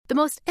The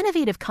most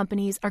innovative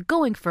companies are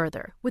going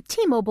further with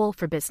T-Mobile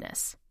for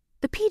Business.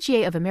 The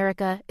PGA of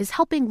America is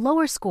helping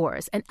lower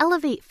scores and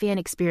elevate fan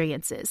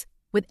experiences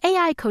with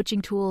AI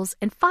coaching tools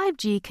and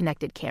 5G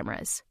connected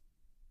cameras.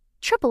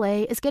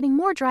 AAA is getting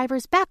more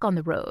drivers back on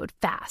the road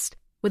fast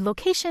with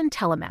location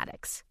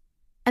telematics.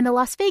 And the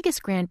Las Vegas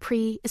Grand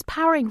Prix is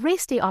powering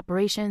race day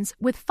operations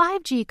with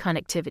 5G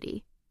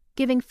connectivity,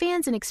 giving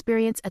fans an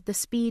experience at the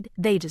speed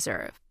they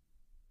deserve.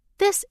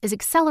 This is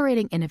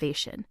accelerating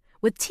innovation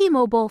with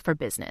T-Mobile for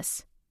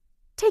Business.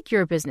 Take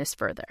your business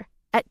further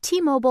at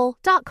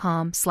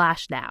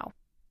T-Mobile.com/now.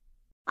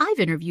 I've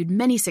interviewed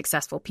many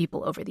successful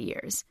people over the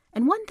years,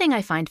 and one thing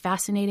I find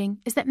fascinating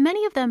is that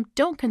many of them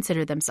don't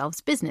consider themselves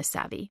business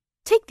savvy.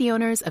 Take the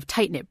owners of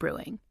Tight Knit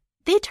Brewing.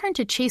 They turned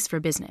to Chase for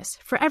Business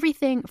for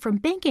everything from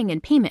banking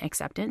and payment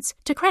acceptance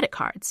to credit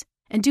cards,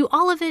 and do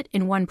all of it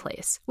in one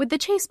place with the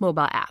Chase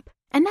mobile app.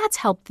 And that's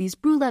helped these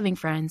brew-loving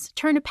friends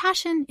turn a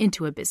passion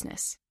into a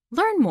business.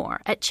 Learn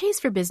more at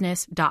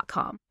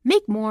chaseforbusiness.com.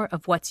 Make more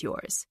of what's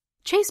yours.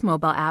 Chase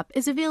mobile app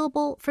is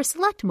available for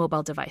select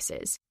mobile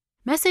devices.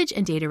 Message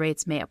and data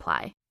rates may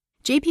apply.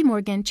 J.P.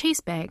 Morgan Chase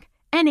Bank,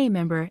 N.A.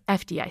 member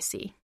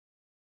FDIC.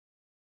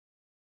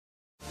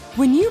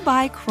 When you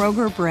buy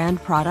Kroger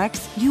brand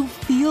products, you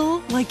feel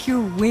like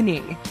you're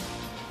winning.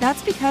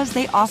 That's because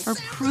they offer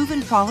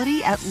proven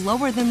quality at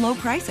lower than low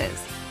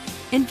prices.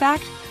 In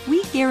fact,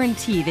 we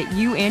guarantee that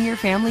you and your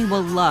family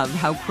will love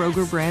how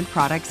Kroger brand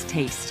products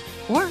taste,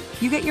 or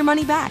you get your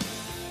money back.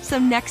 So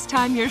next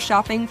time you're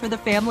shopping for the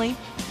family,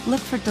 look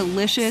for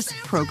delicious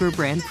Kroger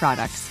brand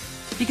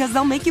products, because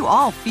they'll make you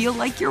all feel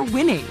like you're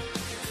winning.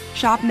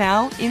 Shop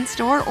now,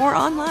 in-store, or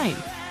online.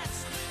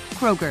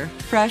 Kroger,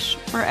 fresh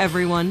for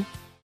everyone.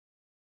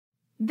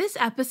 This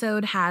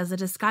episode has a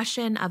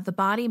discussion of the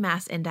body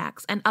mass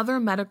index and other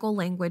medical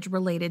language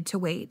related to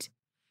weight.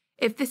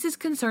 If this is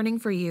concerning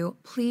for you,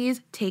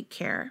 please take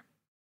care.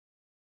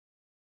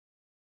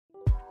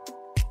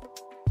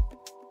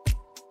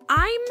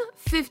 I'm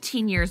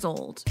 15 years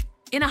old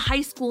in a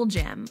high school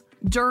gym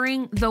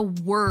during the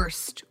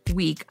worst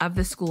week of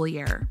the school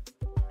year,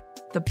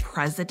 the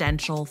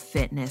presidential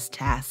fitness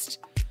test.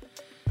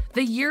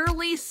 The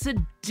yearly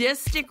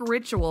sadistic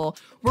ritual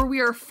where we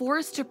are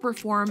forced to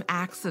perform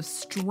acts of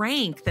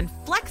strength and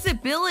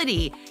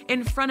flexibility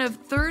in front of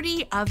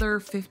 30 other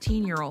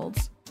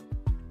 15-year-olds.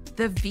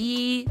 The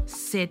V,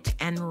 sit,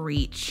 and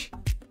reach.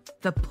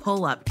 The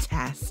pull-up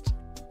test.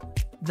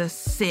 The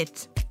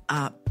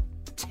sit-up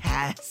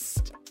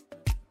test.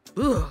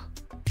 Ugh.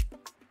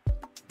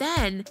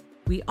 Then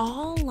we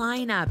all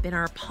line up in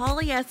our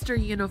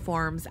polyester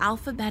uniforms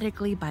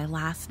alphabetically by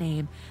last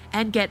name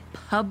and get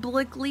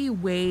publicly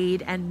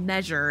weighed and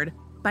measured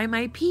by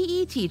my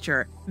PE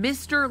teacher,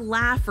 Mr.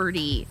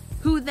 Lafferty,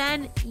 who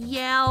then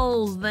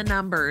yells the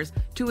numbers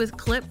to his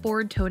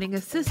clipboard-toting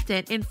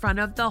assistant in front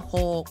of the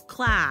whole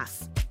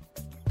class.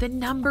 The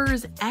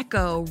numbers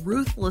echo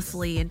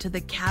ruthlessly into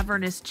the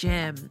cavernous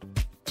gym.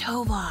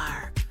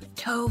 Tovar,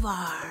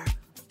 Tovar,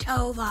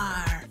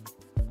 Tovar.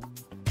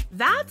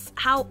 That's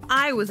how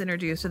I was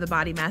introduced to the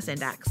body mass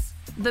index,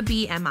 the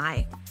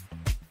BMI.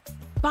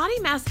 Body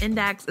mass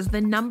index is the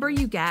number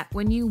you get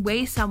when you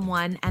weigh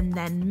someone and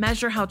then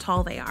measure how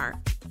tall they are.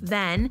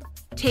 Then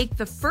take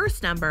the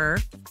first number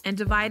and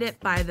divide it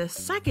by the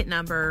second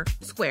number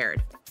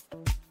squared.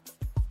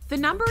 The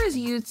number is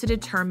used to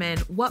determine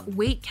what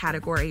weight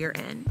category you're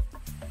in.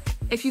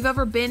 If you've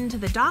ever been to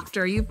the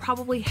doctor, you've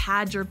probably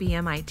had your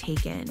BMI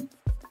taken.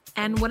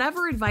 And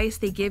whatever advice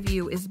they give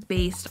you is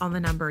based on the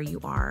number you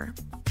are.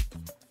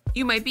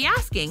 You might be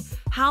asking,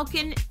 how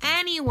can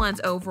anyone's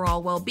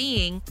overall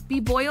well-being be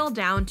boiled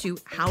down to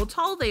how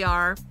tall they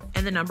are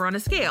and the number on a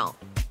scale?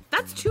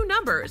 That's two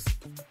numbers.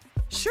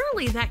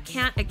 Surely that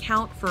can't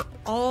account for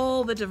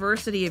all the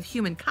diversity of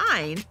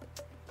humankind.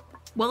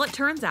 Well, it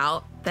turns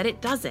out that it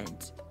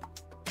doesn't.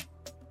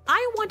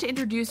 I want to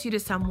introduce you to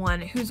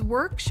someone whose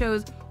work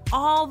shows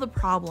all the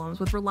problems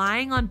with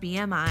relying on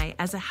BMI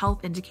as a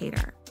health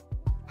indicator.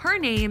 Her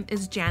name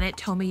is Janet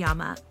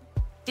Tomiyama.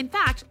 In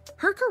fact,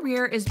 her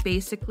career is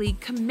basically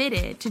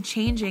committed to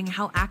changing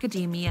how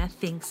academia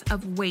thinks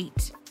of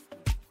weight.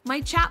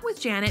 My chat with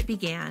Janet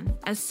began,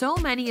 as so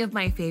many of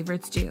my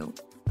favorites do,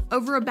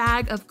 over a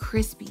bag of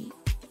crispy,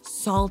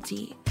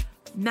 salty,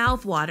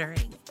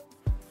 mouth-watering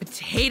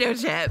potato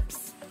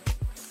chips.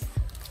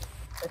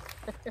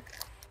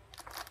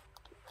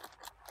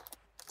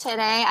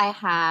 Today I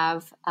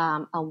have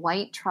a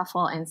white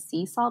truffle and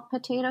sea salt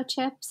potato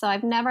chip. So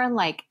I've never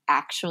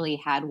actually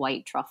had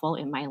white truffle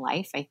in my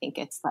life. I think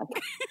it's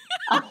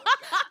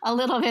a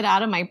little bit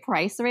out of my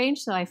price range.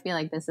 So I feel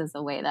like this is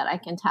a way that I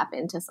can tap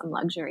into some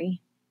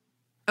luxury.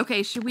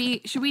 Okay, should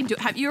we do?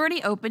 Have you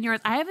already opened yours?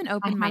 I haven't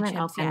opened my chips yet.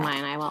 I haven't opened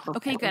mine. I won't open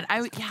Okay, good.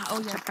 You're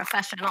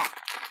Professional.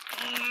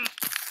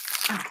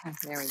 Okay,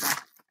 there we go.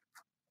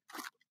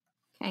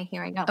 Okay,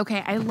 here I go.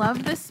 Okay, I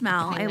love the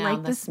smell. I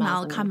like the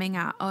smell smells coming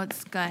out. Oh,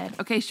 it's good.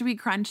 Okay, should we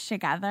crunch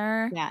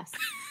together? Yes.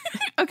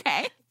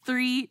 Okay,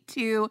 3,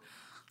 2.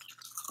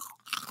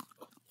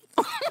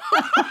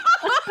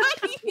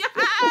 Yeah.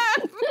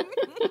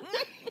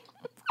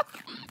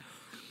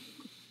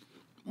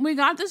 We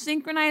got the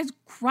synchronized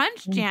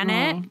crunch,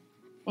 Janet.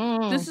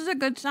 This is a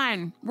good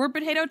sign. We're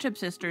potato chip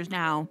sisters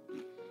now.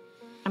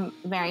 I'm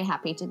very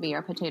happy to be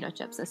your potato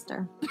chip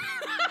sister.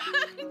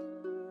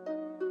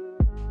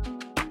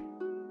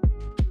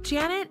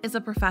 Janet is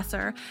a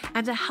professor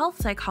and a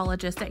health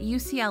psychologist at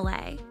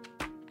UCLA,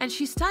 and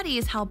she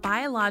studies how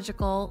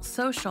biological,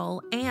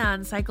 social,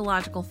 and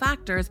psychological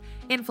factors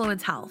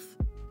influence health.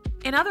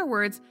 In other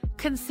words,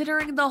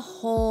 considering the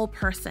whole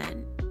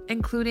person,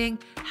 including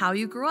how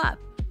you grew up,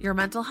 your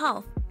mental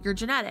health, your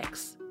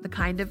genetics, the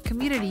kind of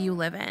community you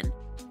live in.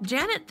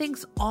 Janet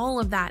thinks all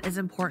of that is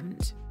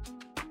important.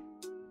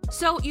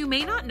 So you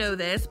may not know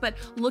this, but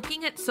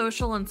looking at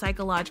social and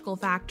psychological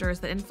factors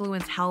that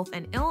influence health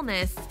and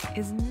illness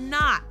is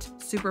not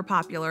super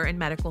popular in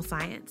medical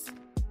science.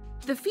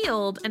 The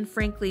field, and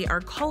frankly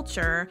our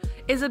culture,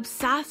 is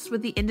obsessed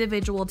with the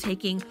individual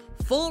taking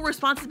full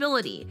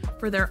responsibility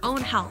for their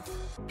own health.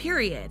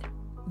 Period.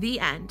 The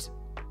end.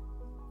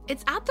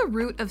 It's at the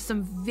root of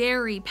some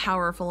very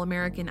powerful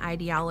American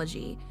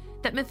ideology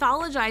that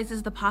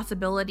mythologizes the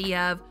possibility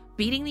of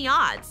beating the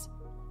odds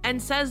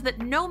and says that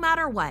no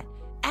matter what,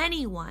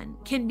 anyone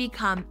can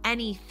become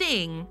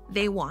anything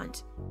they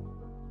want.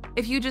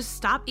 If you just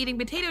stop eating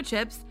potato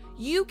chips,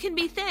 you can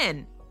be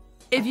thin.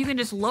 If you can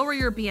just lower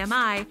your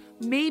BMI,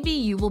 maybe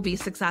you will be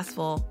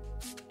successful.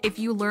 If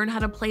you learn how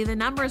to play the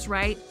numbers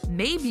right,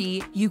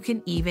 maybe you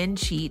can even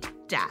cheat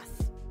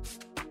death.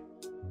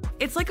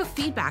 It's like a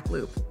feedback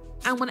loop.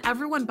 And when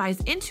everyone buys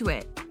into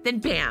it, then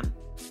bam,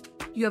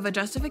 you have a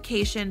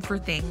justification for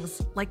things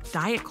like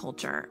diet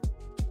culture.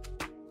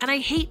 And I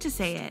hate to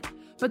say it,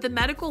 but the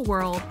medical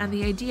world and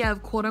the idea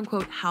of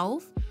quote-unquote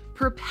health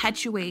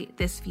perpetuate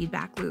this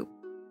feedback loop.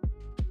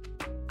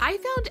 I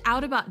found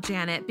out about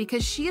Janet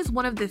because she is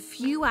one of the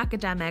few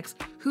academics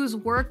whose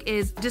work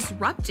is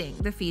disrupting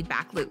the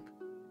feedback loop.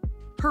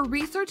 Her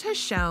research has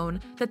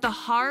shown that the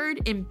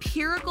hard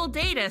empirical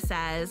data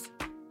says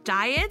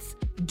diets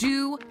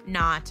do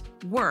not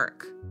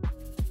work.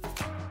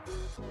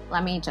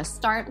 Let me just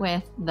start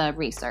with the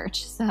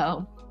research.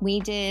 So we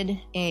did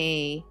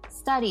a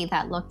study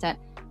that looked at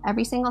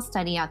every single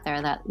study out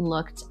there that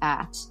looked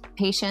at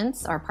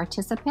patients or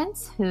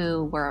participants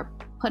who were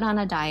put on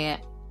a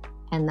diet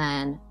and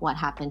then what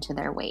happened to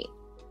their weight.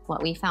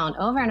 What we found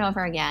over and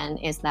over again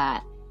is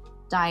that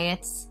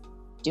diets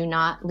do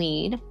not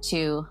lead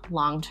to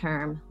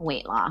long-term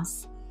weight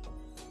loss.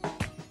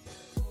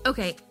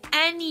 Okay,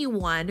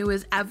 anyone who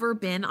has ever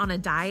been on a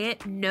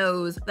diet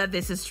knows that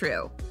this is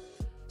true.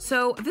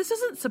 So this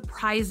doesn't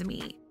surprise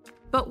me.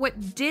 But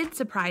what did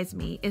surprise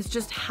me is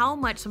just how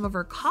much some of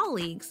her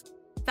colleagues,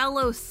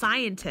 fellow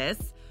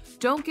scientists,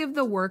 don't give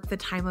the work the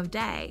time of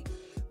day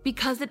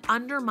because it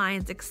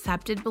undermines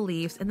accepted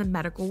beliefs in the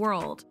medical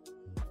world.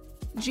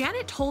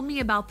 Janet told me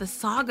about the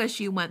saga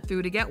she went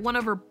through to get one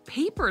of her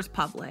papers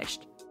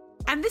published.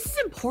 And this is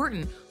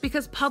important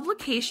because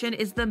publication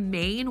is the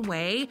main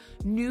way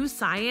new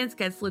science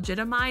gets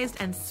legitimized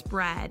and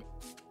spread.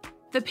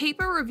 The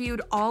paper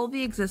reviewed all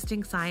the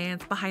existing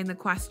science behind the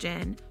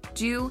question,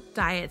 do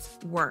diets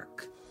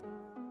work?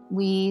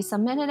 We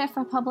submitted it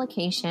for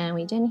publication.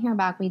 We didn't hear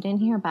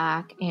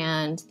back.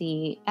 And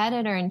the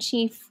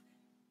editor-in-chief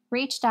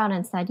reached out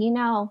and said,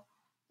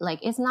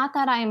 it's not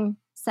that I'm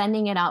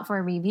sending it out for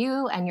a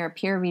review and your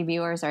peer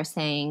reviewers are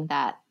saying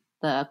that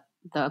the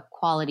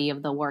quality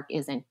of the work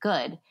isn't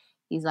good.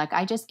 He's like,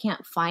 I just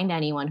can't find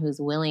anyone who's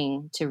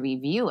willing to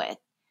review it.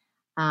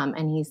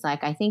 And he's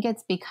like, I think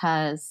it's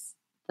because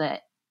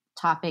the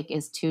topic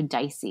is too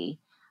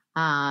dicey.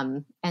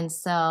 And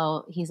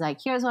so he's like,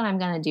 here's what I'm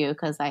going to do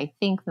because I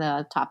think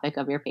the topic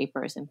of your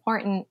paper is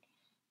important.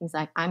 He's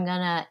like, I'm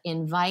going to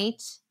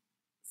invite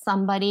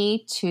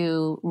somebody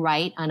to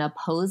write an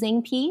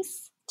opposing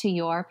piece to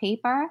your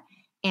paper.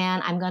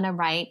 And I'm going to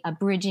write a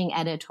bridging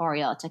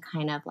editorial to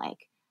kind of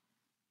like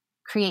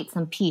create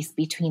some peace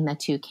between the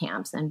two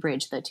camps and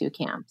bridge the two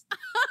camps.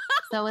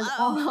 So it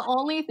was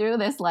only through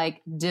this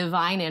like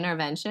divine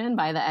intervention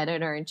by the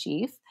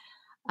editor-in-chief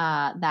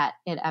that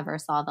it ever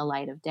saw the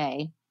light of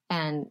day.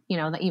 And,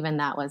 even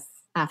that was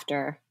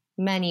after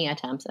many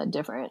attempts at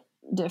different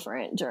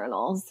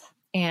journals.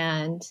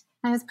 And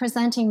I was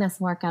presenting this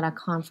work at a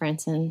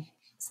conference and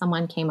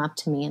someone came up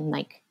to me and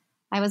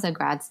I was a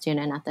grad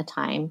student at the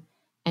time.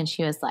 And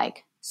she was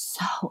like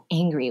so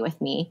angry with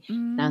me.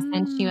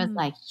 And she was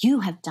like,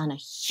 you have done a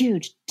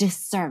huge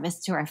disservice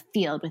to our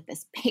field with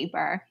this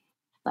paper.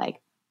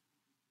 Like,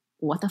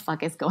 what the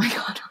fuck is going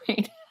on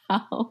right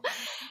now?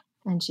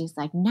 And she's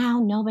like, now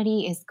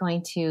nobody is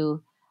going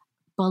to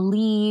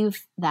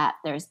believe that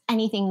there's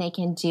anything they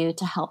can do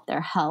to help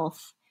their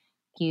health.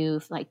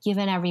 You've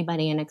given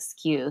everybody an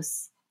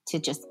excuse to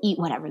just eat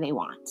whatever they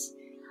want.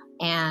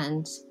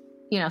 And,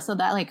 so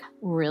that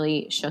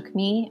really shook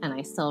me and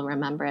I still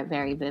remember it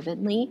very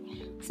vividly.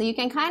 So you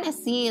can kind of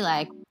see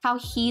how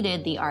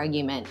heated the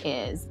argument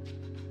is.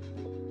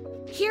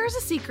 Here's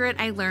a secret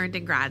I learned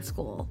in grad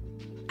school.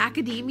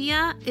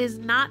 Academia is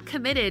not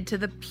committed to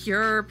the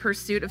pure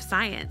pursuit of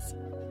science.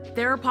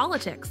 There are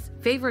politics,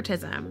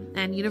 favoritism,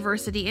 and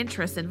university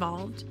interests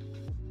involved.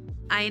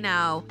 I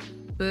know,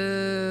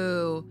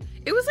 Boo.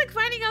 It was like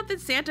finding out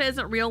that Santa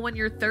isn't real when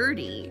you're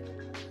 30.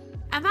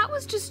 And that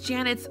was just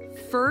Janet's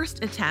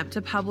first attempt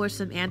to publish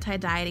some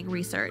anti-dieting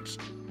research.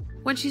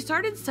 When she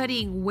started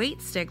studying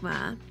weight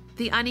stigma,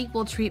 the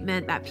unequal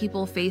treatment that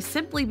people face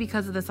simply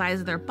because of the size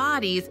of their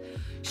bodies,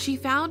 she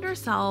found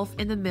herself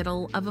in the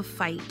middle of a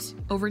fight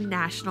over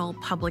national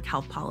public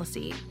health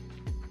policy.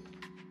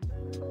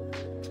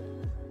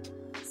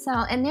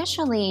 So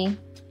initially,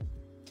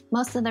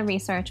 most of the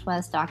research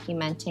was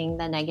documenting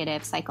the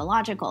negative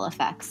psychological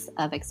effects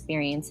of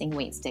experiencing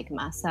weight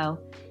stigma. So,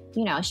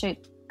 it should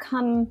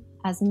come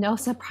as no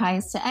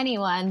surprise to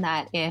anyone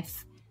that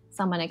if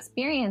someone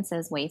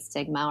experiences weight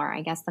stigma, or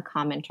I guess the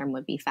common term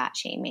would be fat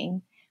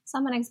shaming,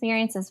 someone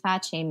experiences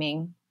fat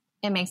shaming,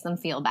 it makes them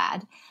feel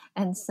bad.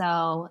 And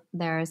so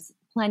there's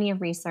plenty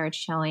of research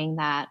showing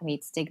that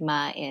weight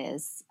stigma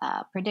is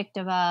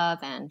predictive of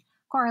and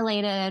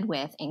correlated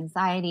with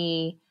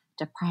anxiety,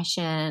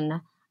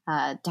 depression,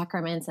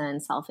 decrements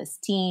in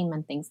self-esteem,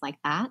 and things like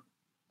that.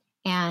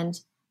 And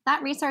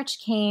that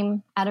research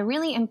came at a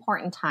really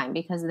important time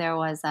because there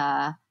was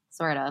a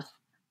sort of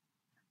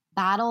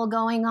battle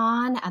going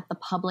on at the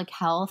public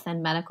health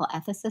and medical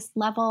ethicist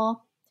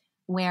level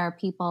where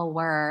people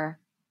were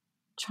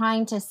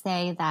trying to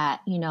say that,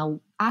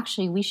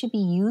 actually we should be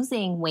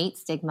using weight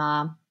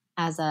stigma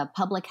as a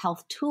public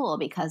health tool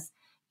because,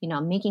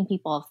 making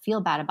people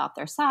feel bad about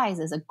their size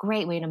is a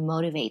great way to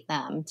motivate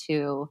them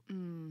to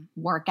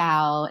work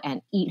out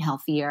and eat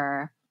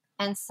healthier.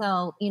 And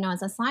so,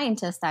 as a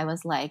scientist, I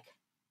was like,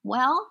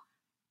 well,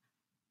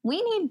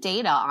 we need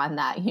data on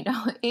that.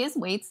 Is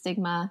weight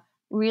stigma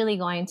really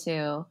going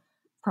to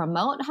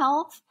promote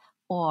health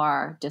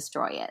or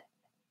destroy it?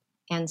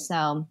 And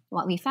so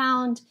what we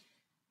found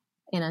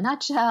in a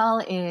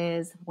nutshell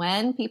is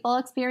when people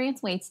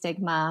experience weight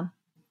stigma,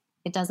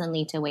 it doesn't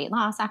lead to weight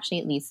loss. Actually,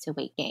 it leads to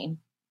weight gain.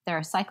 There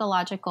are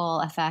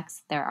psychological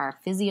effects. There are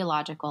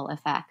physiological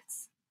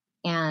effects.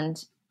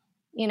 And,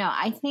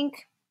 I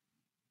think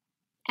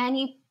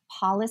any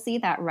policy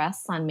that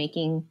rests on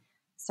making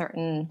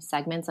certain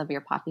segments of your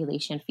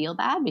population feel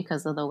bad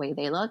because of the way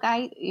they look,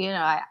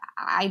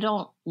 I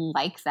don't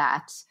like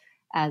that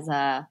as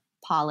a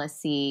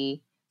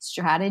policy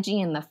strategy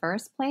in the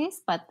first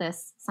place, but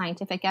this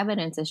scientific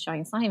evidence is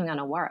showing it's not even going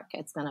to work.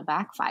 It's going to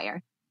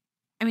backfire.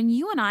 I mean,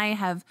 you and I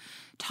have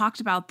talked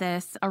about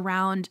this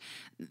around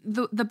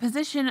the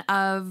position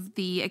of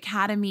the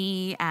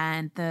academy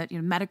and the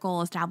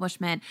medical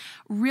establishment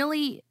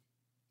really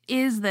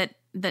is that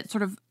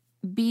sort of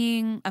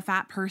being a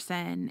fat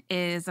person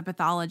is a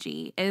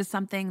pathology, is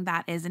something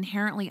that is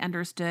inherently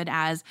understood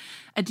as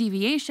a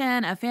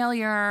deviation, a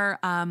failure,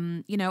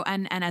 and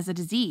as a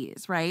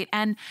disease, right?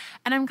 And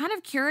I'm kind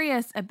of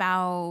curious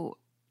about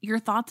your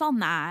thoughts on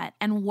that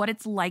and what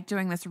it's like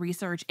doing this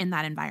research in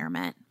that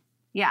environment.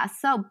 Yeah.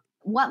 So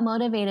what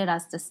motivated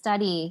us to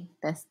study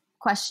this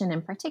question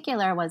in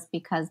particular was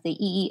because the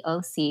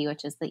EEOC,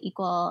 which is the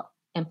Equal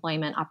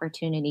Employment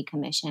Opportunity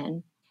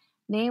Commission,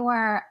 they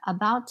were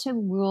about to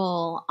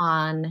rule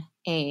on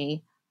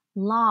a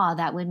law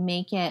that would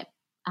make it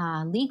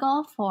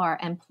legal for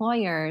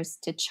employers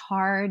to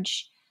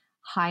charge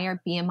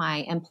higher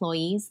BMI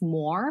employees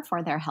more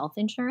for their health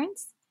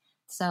insurance.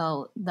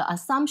 So the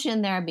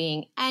assumption there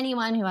being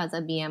anyone who has a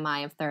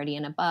BMI of 30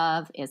 and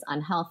above is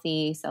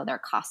unhealthy, so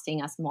they're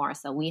costing us more.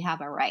 So we have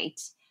a right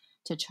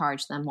to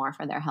charge them more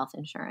for their health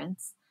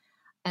insurance.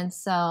 And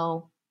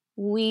so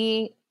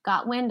we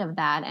got wind of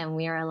that and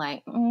we were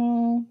like,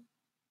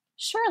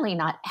 surely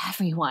not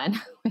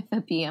everyone with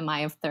a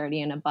BMI of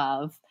 30 and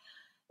above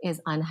is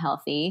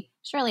unhealthy.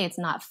 Surely it's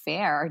not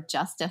fair or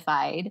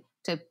justified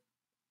to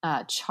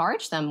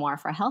charge them more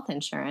for health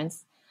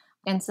insurance.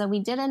 And so we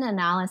did an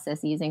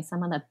analysis using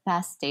some of the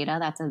best data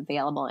that's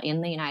available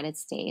in the United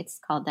States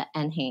called the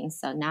NHANES,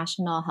 so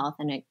National Health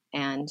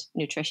and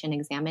Nutrition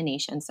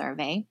Examination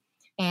Survey.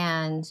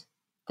 And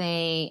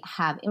they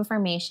have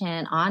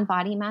information on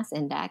body mass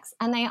index,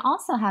 and they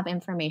also have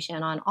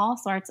information on all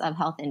sorts of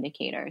health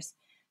indicators.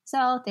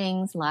 So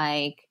things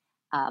like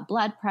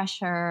blood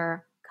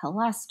pressure,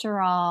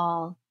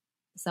 cholesterol,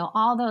 so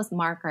all those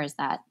markers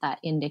that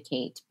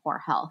indicate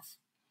poor health.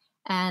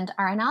 And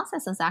our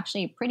analysis was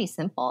actually pretty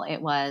simple.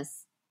 It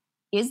was,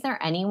 is there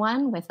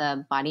anyone with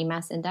a body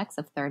mass index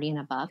of 30 and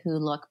above who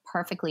look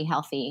perfectly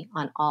healthy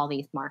on all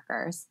these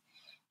markers?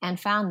 And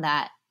found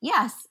that,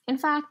 yes, in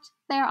fact,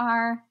 there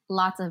are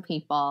lots of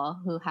people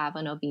who have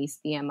an obese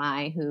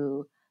BMI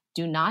who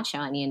do not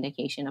show any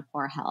indication of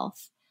poor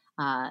health.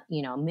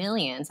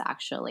 Millions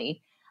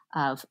actually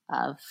of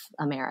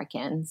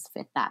Americans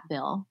fit that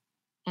bill.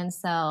 And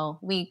so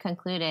we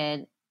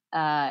concluded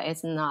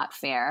it's not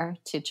fair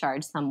to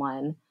charge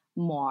someone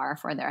more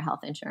for their health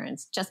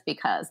insurance just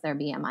because their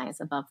BMI is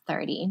above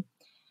 30.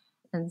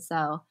 And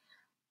so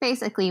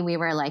basically we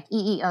were like,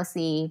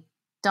 EEOC,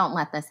 don't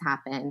let this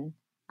happen.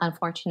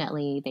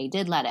 Unfortunately, they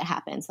did let it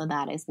happen. So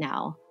that is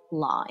now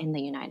law in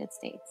the United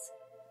States.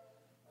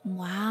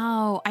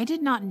 Wow. I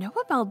did not know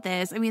about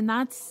this. I mean,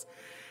 that's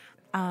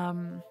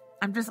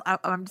I'm just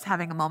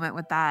having a moment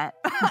with that.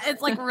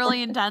 It's like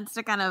really intense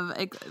to kind of,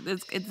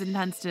 it's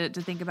intense to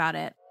think about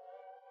it.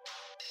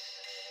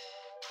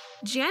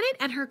 Janet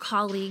and her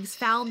colleagues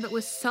found that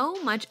with so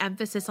much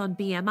emphasis on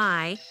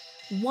BMI,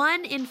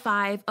 1 in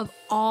 5 of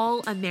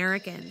all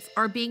Americans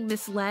are being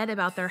misled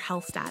about their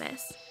health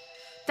status.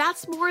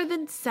 That's more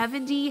than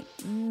 70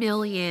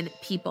 million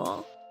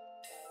people.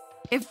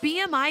 If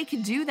BMI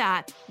can do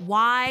that,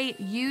 why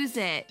use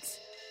it?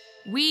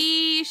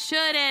 We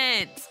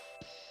shouldn't.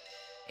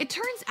 It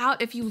turns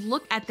out if you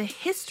look at the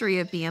history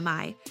of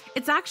BMI,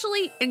 it's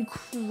actually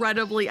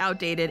incredibly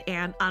outdated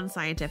and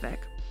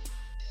unscientific.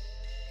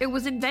 It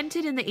was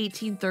invented in the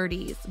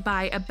 1830s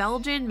by a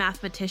Belgian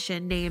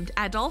mathematician named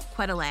Adolphe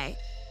Quetelet.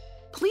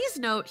 Please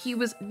note he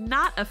was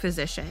not a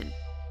physician,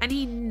 and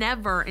he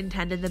never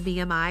intended the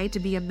BMI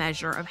to be a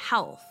measure of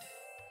health.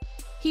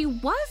 He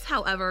was,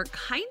 however,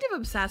 kind of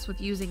obsessed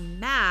with using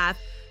math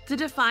to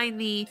define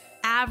the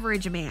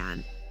average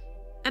man.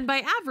 And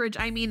by average,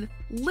 I mean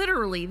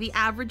literally the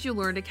average you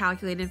learn to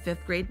calculate in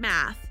 5th grade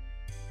math.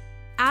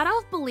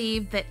 Adolphe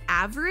believed that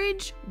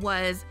average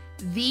was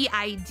the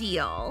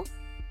ideal.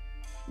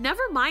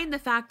 Never mind the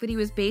fact that he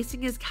was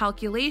basing his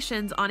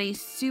calculations on a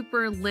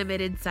super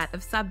limited set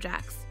of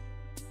subjects.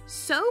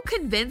 So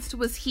convinced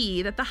was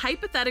he that the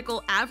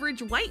hypothetical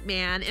average white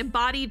man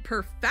embodied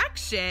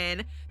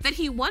perfection that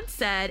he once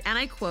said, and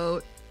I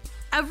quote,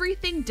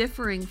 "Everything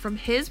differing from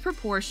his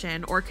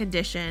proportion or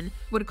condition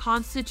would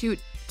constitute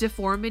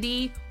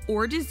deformity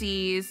or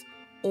disease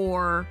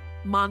or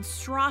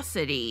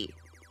monstrosity."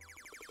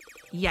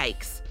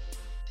 Yikes.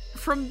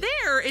 From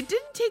there, it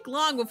didn't take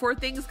long before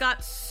things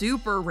got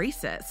super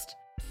racist.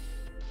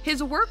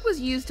 His work was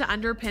used to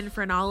underpin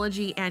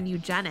phrenology and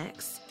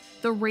eugenics,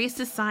 the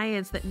racist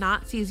science that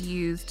Nazis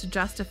used to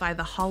justify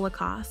the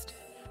Holocaust,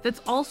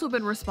 that's also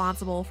been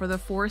responsible for the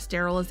forced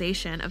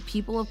sterilization of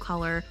people of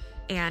color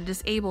and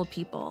disabled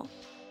people.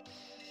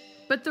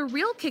 But the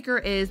real kicker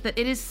is that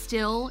it is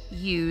still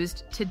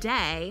used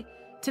today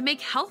to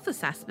make health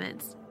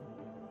assessments,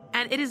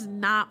 and it is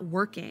not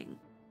working.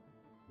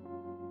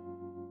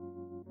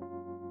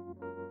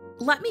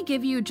 Let me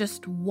give you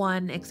just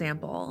one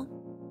example.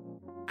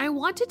 I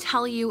want to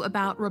tell you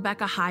about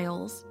Rebecca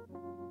Hiles.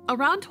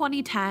 Around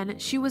 2010,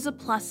 she was a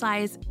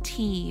plus-size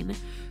teen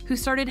who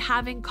started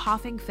having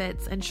coughing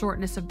fits and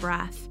shortness of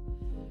breath.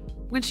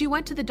 When she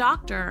went to the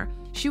doctor,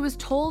 she was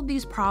told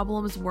these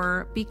problems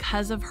were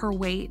because of her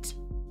weight.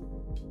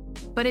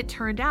 But it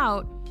turned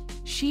out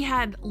she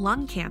had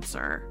lung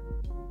cancer,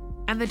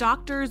 and the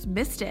doctors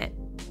missed it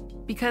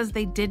because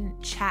they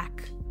didn't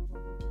check.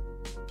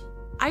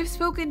 I've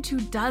spoken to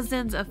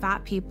dozens of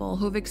fat people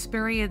who've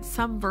experienced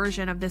some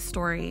version of this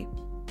story.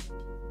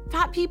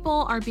 Fat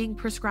people are being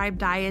prescribed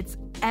diets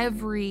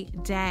every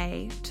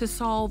day to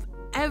solve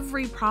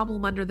every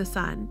problem under the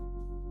sun.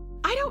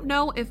 I don't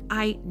know if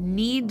I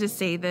need to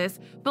say this,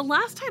 but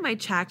last time I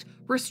checked,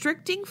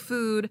 restricting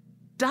food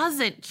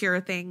doesn't cure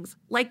things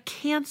like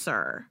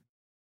cancer.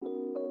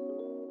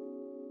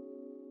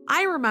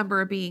 I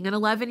remember being an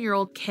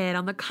 11-year-old kid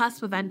on the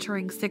cusp of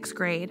entering 6th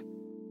grade.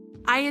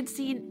 I had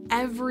seen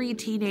every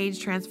teenage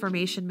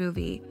transformation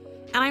movie,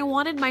 and I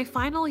wanted my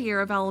final year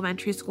of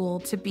elementary school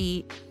to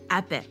be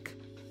epic.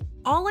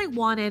 All I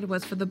wanted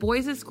was for the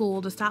boys at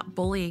school to stop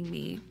bullying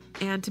me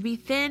and to be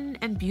thin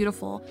and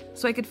beautiful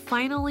so I could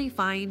finally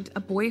find a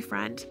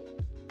boyfriend.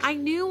 I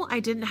knew I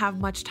didn't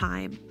have much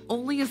time,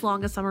 only as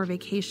long as summer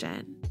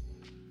vacation.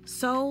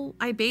 So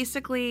I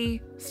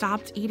basically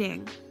stopped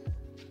eating.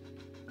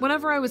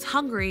 Whenever I was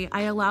hungry,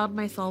 I allowed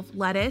myself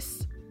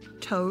lettuce,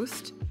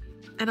 toast,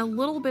 and a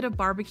little bit of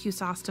barbecue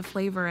sauce to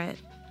flavor it.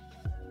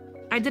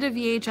 I did a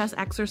VHS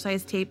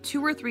exercise tape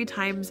 2 or 3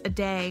 times a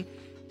day,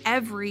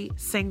 every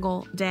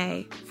single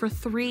day, for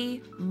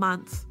 3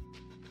 months.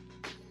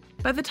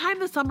 By the time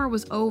the summer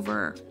was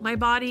over, my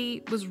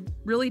body was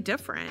really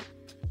different.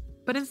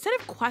 But instead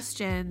of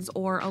questions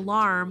or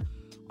alarm,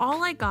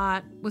 all I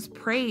got was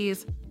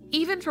praise,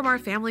 even from our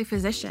family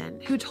physician,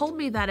 who told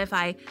me that if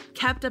I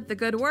kept up the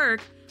good work,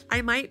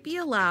 I might be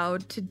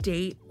allowed to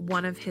date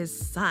one of his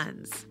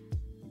sons.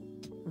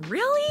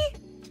 Really?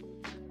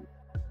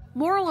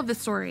 Moral of the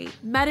story,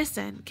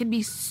 medicine can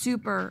be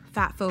super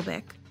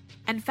fatphobic,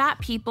 and fat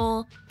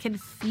people can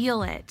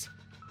feel it.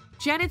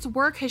 Janet's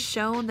work has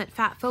shown that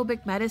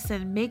fatphobic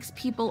medicine makes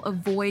people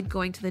avoid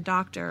going to the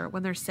doctor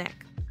when they're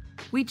sick.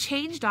 We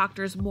change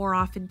doctors more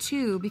often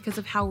too because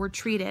of how we're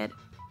treated.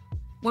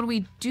 When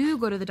we do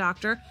go to the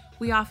doctor,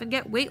 we often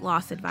get weight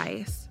loss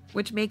advice,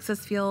 which makes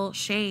us feel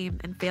shame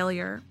and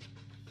failure.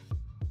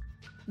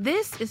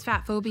 This is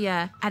fat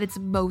phobia at its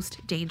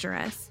most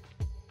dangerous.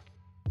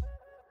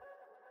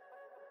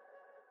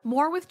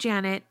 More with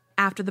Janet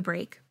after the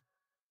break.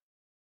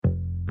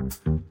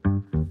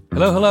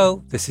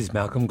 Hello. This is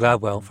Malcolm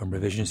Gladwell from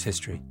Revisionist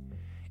History.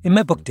 In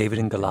my book, David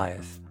and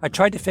Goliath, I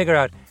tried to figure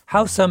out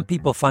how some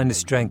people find the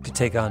strength to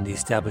take on the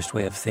established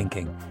way of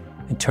thinking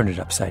and turn it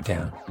upside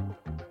down.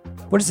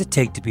 What does it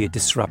take to be a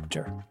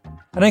disruptor?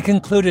 And I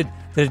concluded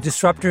that a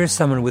disruptor is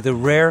someone with a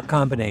rare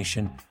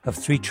combination of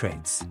 3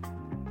 traits.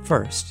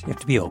 First, you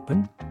have to be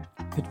open.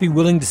 You have to be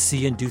willing to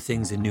see and do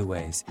things in new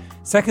ways.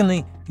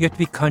 Secondly, you have to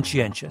be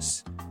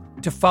conscientious,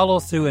 to follow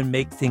through and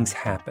make things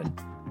happen.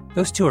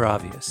 Those two are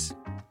obvious.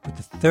 But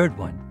the third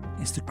one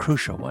is the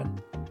crucial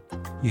one.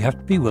 You have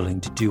to be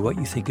willing to do what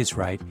you think is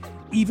right,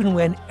 even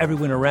when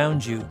everyone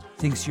around you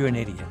thinks you're an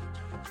idiot.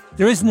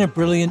 There isn't a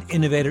brilliant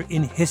innovator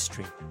in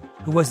history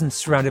who wasn't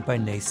surrounded by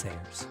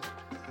naysayers.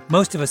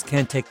 Most of us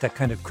can't take that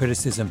kind of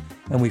criticism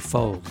and we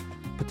fold,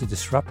 but the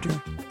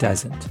disruptor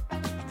doesn't.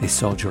 They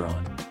soldier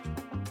on.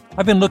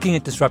 I've been looking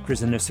at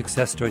disruptors and their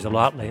success stories a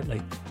lot lately,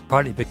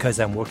 partly because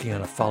I'm working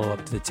on a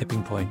follow-up to The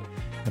Tipping Point,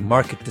 and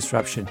market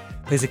disruption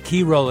plays a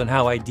key role in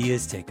how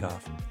ideas take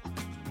off.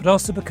 But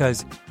also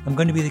because I'm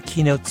going to be the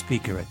keynote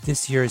speaker at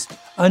this year's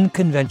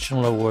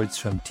Unconventional Awards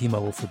from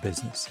T-Mobile for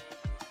Business.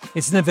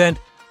 It's an event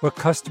where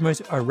customers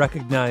are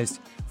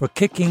recognized for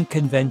kicking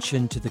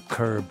convention to the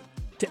curb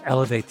to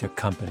elevate their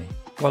company,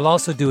 while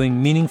also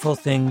doing meaningful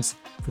things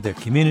for their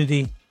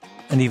community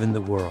and even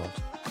the world.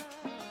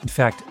 In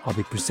fact, I'll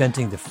be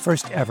presenting the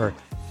first ever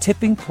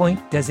Tipping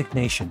Point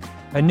designation,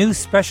 a new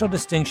special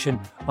distinction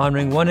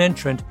honoring one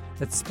entrant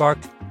that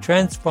sparked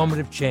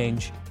transformative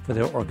change for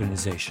their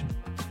organization.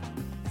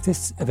 If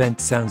this event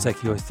sounds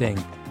like your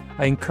thing,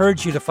 I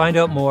encourage you to find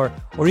out more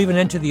or even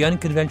enter the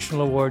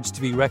Unconventional Awards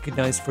to be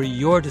recognized for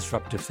your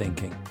disruptive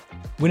thinking.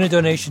 Win a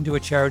donation to a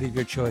charity of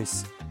your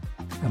choice,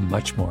 and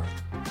much more.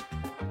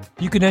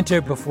 You can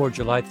enter before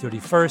July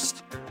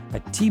 31st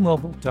at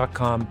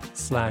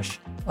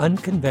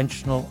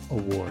tmobile.com/unconventional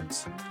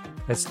awards.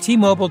 That's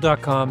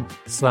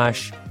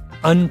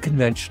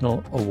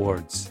tmobile.com/unconventional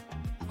awards.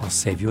 I'll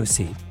save you a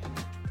seat.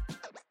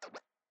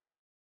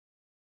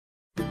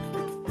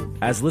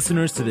 As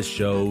listeners to this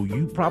show,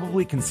 you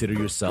probably consider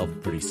yourself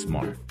pretty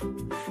smart.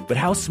 But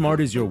how smart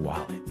is your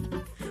wallet?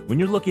 When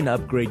you're looking to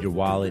upgrade your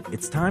wallet,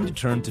 it's time to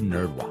turn to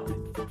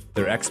NerdWallet.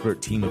 Their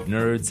expert team of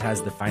nerds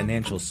has the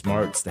financial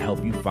smarts to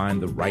help you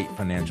find the right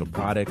financial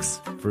products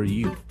for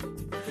you.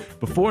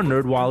 Before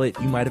NerdWallet,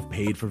 you might have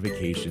paid for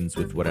vacations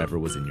with whatever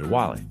was in your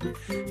wallet.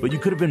 But you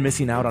could have been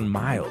missing out on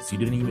miles you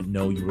didn't even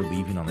know you were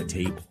leaving on the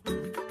table.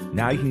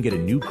 Now you can get a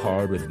new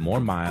card with more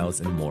miles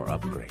and more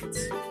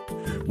upgrades.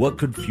 What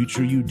could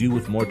future you do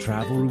with more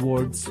travel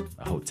rewards?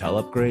 A hotel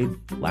upgrade?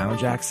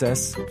 Lounge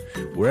access?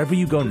 Wherever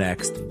you go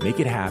next, make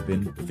it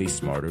happen with a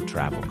smarter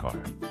travel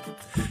card.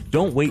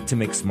 Don't wait to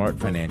make smart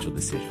financial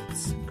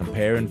decisions.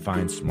 Compare and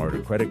find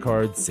smarter credit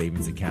cards,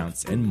 savings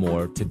accounts, and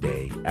more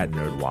today at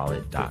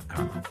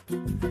NerdWallet.com.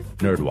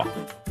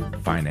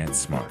 NerdWallet. Finance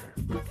smarter.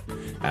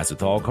 As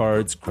with all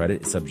cards,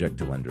 credit is subject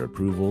to lender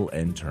approval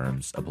and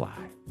terms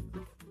apply.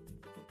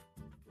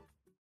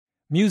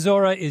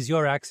 Musora is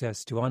your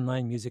access to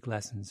online music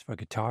lessons for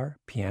guitar,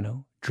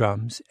 piano,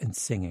 drums, and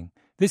singing.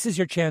 This is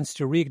your chance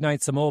to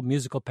reignite some old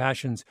musical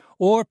passions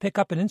or pick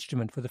up an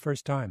instrument for the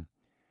first time.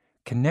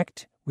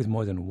 Connect with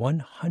more than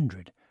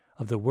 100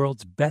 of the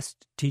world's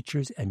best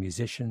teachers and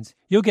musicians.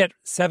 You'll get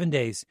 7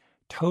 days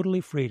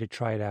totally free to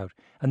try it out,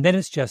 and then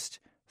it's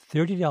just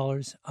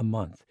 $30 a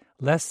month,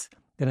 less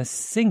than a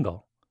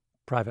single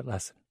private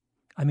lesson.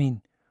 I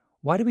mean,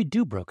 why do we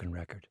do Broken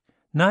Record?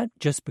 Not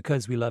just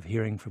because we love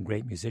hearing from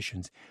great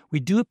musicians. We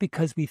do it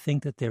because we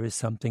think that there is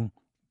something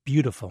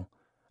beautiful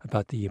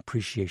about the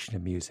appreciation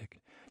of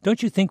music.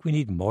 Don't you think we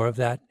need more of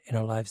that in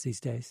our lives these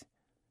days?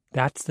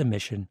 That's the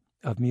mission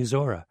of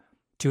Musora,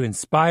 to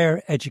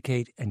inspire,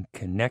 educate, and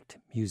connect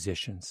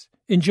musicians.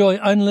 Enjoy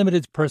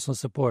unlimited personal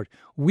support,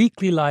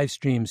 weekly live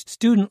streams,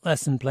 student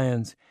lesson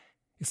plans.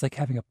 It's like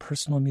having a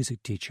personal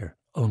music teacher,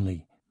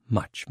 only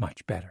much,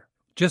 much better.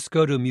 Just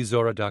go to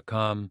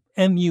Musora.com,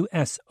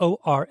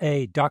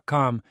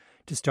 Musora.com,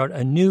 to start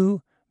a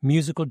new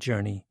musical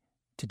journey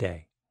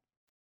today.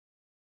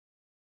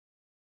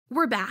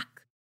 We're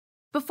back.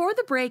 Before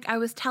the break, I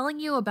was telling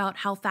you about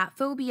how fat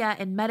phobia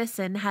in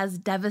medicine has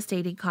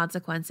devastating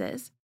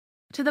consequences,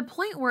 to the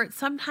point where it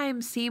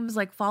sometimes seems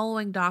like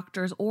following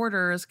doctors'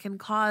 orders can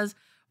cause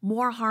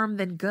more harm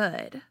than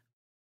good.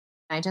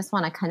 I just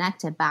want to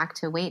connect it back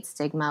to weight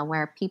stigma,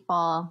 where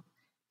people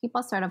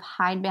sort of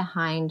hide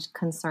behind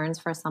concerns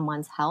for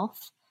someone's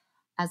health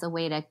as a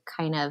way to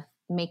kind of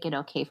make it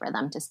okay for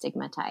them to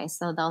stigmatize.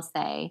 So they'll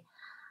say,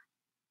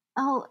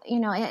 oh,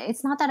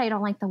 it's not that I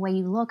don't like the way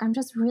you look. I'm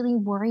just really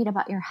worried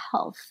about your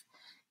health,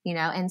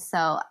 And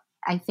so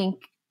I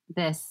think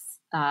this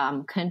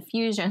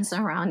confusion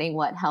surrounding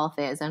what health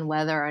is and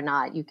whether or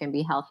not you can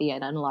be healthy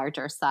at a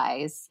larger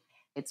size,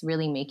 it's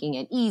really making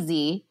it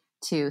easy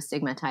to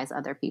stigmatize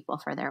other people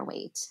for their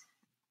weight.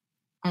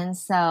 And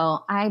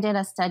so I did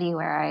a study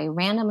where I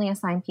randomly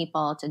assigned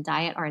people to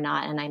diet or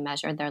not, and I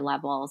measured their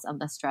levels of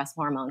the stress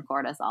hormone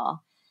cortisol.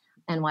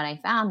 And what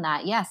I found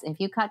that, yes, if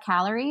you cut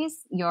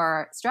calories,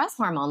 your stress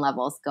hormone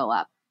levels go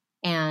up.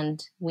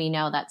 And we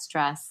know that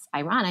stress,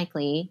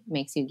 ironically,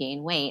 makes you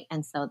gain weight.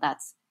 And so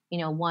that's,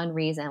 one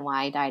reason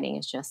why dieting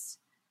is just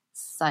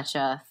such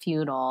a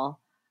futile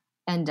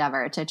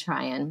endeavor to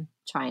try and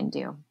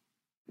do.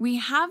 we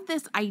have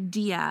this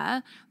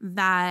idea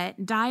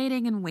that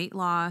dieting and weight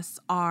loss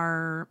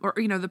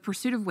the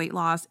pursuit of weight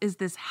loss is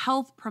this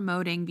health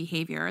promoting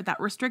behavior, that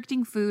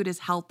restricting food is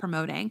health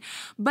promoting.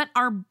 But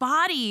our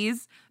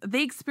bodies,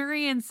 they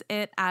experience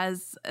it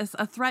as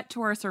a threat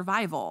to our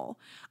survival.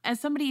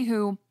 As somebody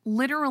who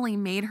literally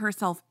made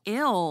herself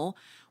ill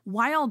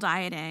while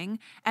dieting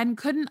and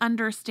couldn't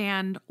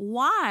understand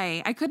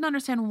why. I couldn't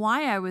understand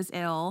why I was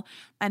ill.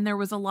 And there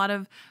was a lot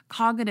of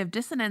cognitive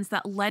dissonance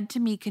that led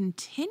to me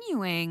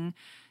continuing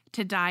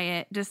to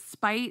diet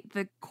despite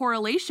the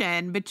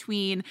correlation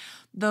between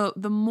the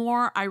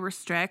more I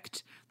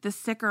restrict, the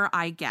sicker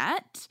I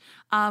get.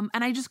 And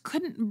I just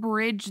couldn't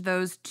bridge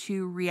those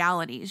two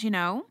realities, you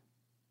know?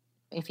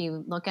 If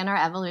you look in our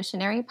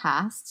evolutionary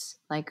past,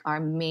 like our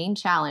main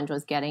challenge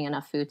was getting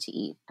enough food to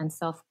eat. And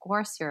so of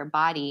course your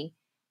body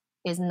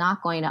is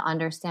not going to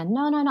understand,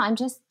 no, I'm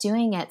just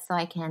doing it so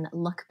I can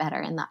look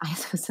better in the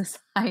eyes of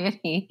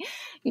society,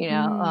 you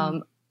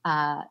know?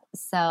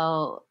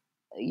 So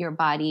your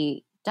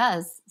body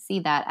does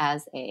see that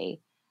as a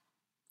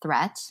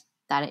threat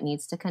that it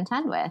needs to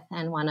contend with.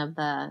 And one of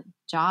the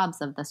jobs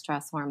of the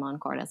stress hormone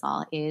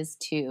cortisol is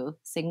to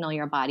signal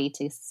your body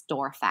to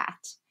store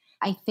fat.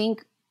 I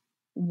think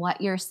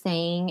what you're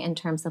saying in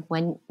terms of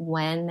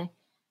when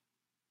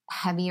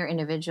heavier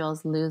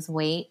individuals lose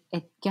weight,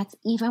 it gets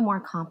even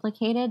more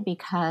complicated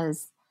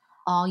because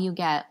all you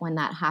get when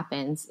that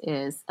happens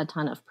is a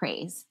ton of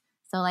praise.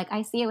 So like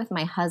I see it with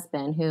my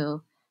husband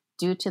who,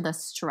 due to the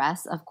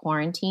stress of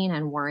quarantine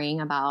and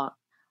worrying about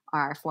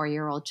our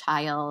 4-year-old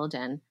child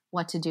and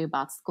what to do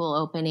about school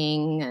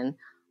opening and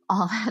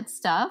all that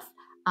stuff,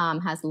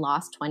 has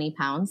lost 20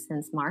 pounds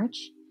since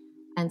March.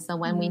 And so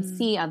when we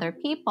see other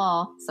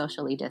people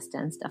socially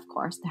distanced, of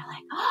course, they're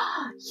like,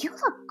 oh, you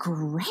look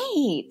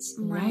great.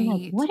 Right.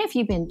 Like, what have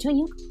you been doing?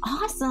 You look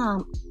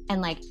awesome.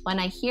 And like, when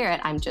I hear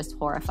it, I'm just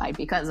horrified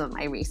because of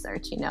my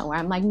research, you know, where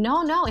I'm like,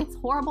 no, it's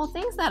horrible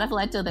things that have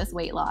led to this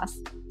weight loss.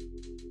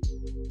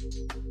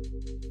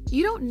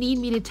 You don't need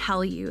me to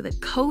tell you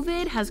that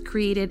COVID has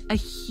created a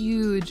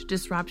huge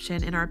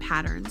disruption in our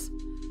patterns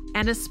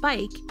and a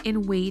spike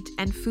in weight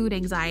and food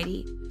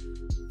anxiety.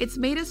 It's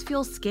made us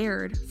feel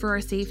scared for our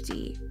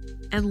safety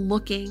and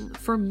looking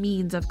for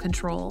means of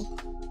control.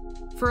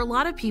 For a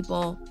lot of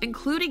people,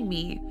 including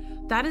me,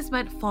 that has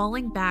meant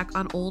falling back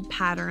on old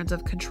patterns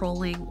of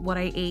controlling what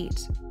I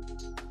ate,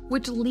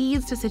 which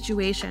leads to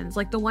situations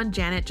like the one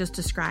Janet just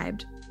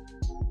described.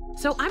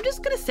 So I'm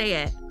just going to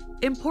say it.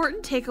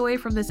 Important takeaway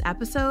from this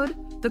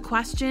episode, the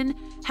question,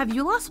 have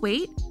you lost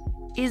weight,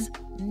 is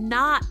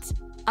not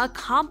a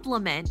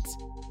compliment.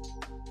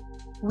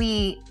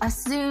 We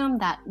assume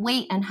that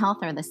weight and health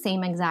are the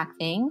same exact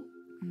thing.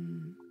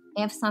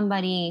 If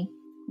somebody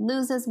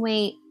loses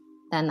weight,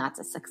 then that's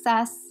a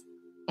success.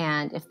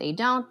 And if they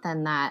don't,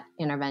 then that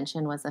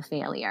intervention was a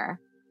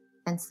failure.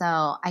 And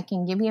so I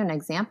can give you an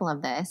example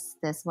of this.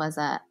 This was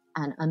an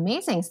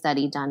amazing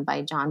study done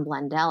by John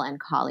Blundell and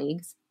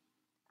colleagues,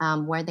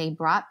 where they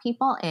brought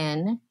people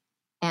in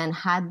and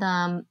had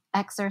them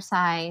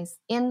exercise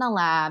in the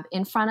lab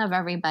in front of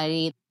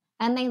everybody.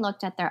 And they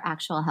looked at their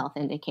actual health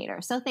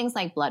indicators. So things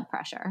like blood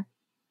pressure.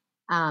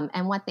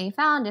 And what they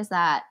found is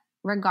that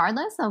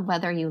regardless of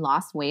whether you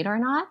lost weight or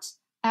not,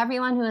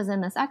 everyone who is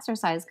in this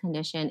exercise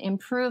condition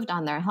improved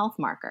on their health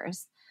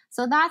markers.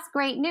 So that's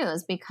great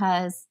news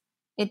because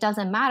it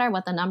doesn't matter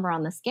what the number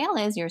on the scale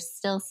is, you're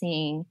still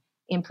seeing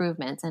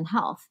improvements in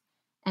health.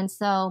 And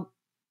so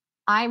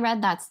I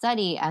read that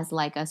study as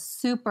like a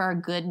super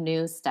good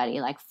news study.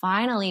 Like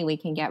finally we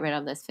can get rid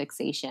of this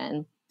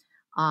fixation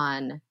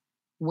on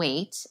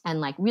weight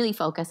and like really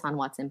focus on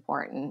what's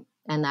important.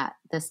 And that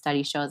this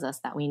study shows us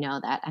that we know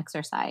that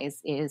exercise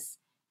is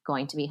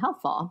going to be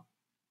helpful.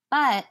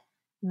 But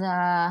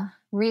the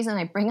reason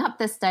I bring up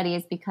this study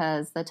is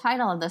because the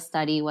title of the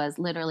study was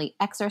literally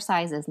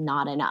exercise is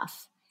not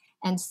enough.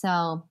 And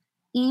so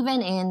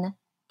even in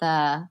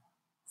the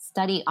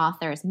study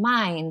authors'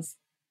 minds,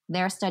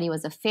 their study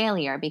was a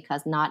failure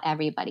because not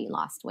everybody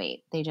lost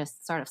weight. They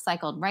just sort of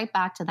cycled right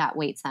back to that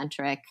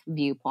weight-centric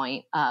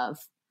viewpoint of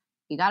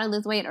you got to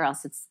lose weight or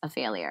else it's a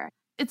failure.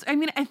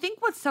 I think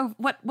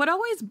what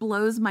always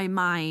blows my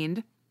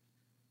mind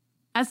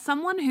as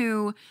someone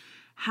who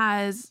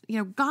has,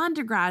 gone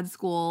to grad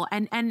school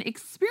and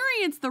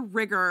experienced the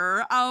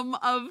rigor of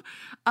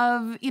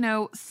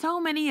so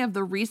many of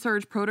the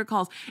research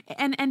protocols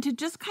and to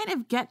just kind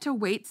of get to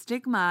weight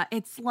stigma,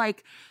 it's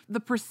like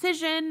the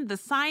precision, the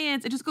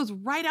science, it just goes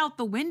right out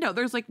the window.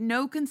 There's like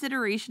no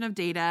consideration of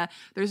data.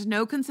 There's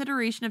no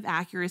consideration of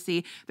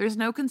accuracy. There's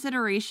no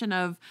consideration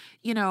of,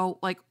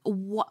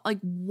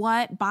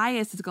 what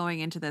bias is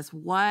going into this?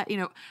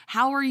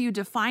 How are you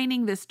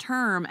defining this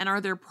term? And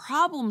are there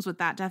problems with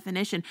that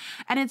definition?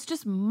 And it's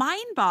just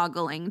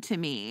mind-boggling to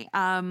me,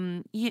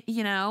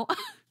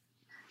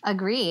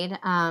 Agreed.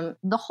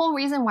 The whole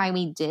reason why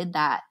we did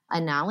that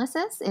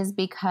analysis is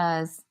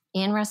because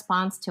in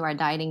response to our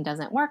Dieting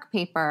Doesn't Work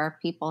paper,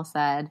 people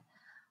said,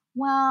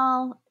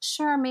 well,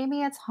 sure,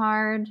 maybe it's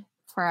hard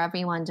for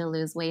everyone to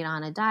lose weight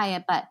on a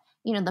diet, but,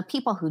 the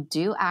people who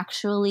do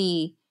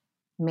actually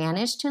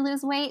manage to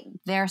lose weight,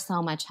 they're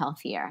so much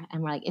healthier.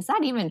 And we're like, is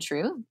that even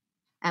true?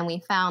 And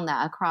we found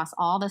that across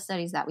all the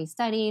studies that we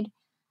studied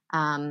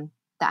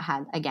that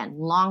had, again,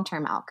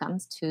 long-term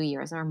outcomes, 2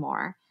 years or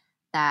more,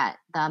 that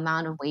the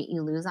amount of weight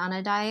you lose on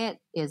a diet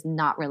is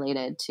not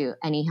related to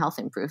any health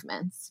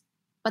improvements.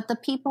 But the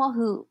people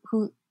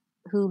who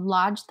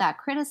lodged that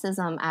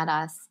criticism at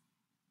us,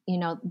 you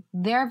know,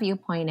 their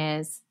viewpoint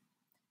is,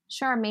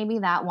 sure, maybe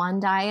that one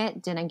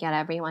diet didn't get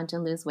everyone to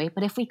lose weight,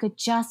 but if we could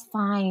just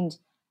find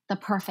the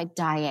perfect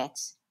diet,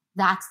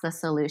 that's the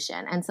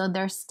solution. And so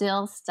they're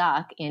still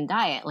stuck in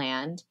diet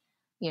land,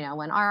 you know,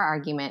 when our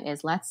argument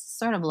is, let's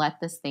sort of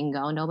let this thing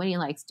go. Nobody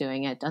likes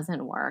doing it.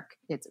 Doesn't work.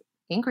 It's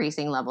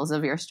increasing levels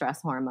of your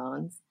stress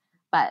hormones.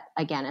 But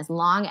again, as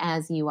long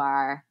as you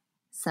are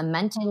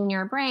cemented in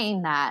your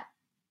brain that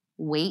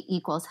weight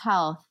equals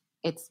health,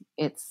 it's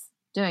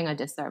doing a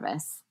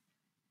disservice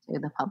to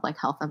the public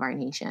health of our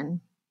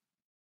nation.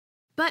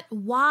 But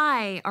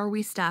why are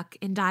we stuck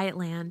in diet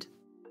land?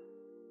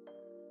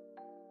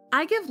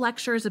 I give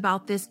lectures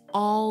about this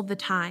all the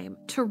time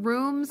to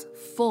rooms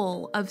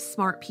full of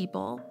smart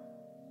people.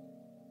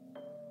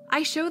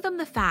 I show them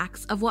the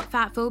facts of what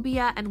fat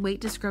phobia and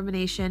weight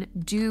discrimination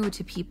do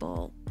to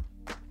people.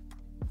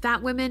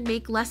 Fat women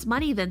make less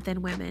money than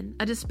thin women,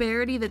 a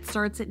disparity that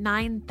starts at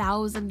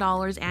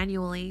 $9,000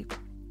 annually.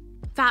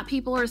 Fat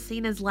people are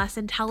seen as less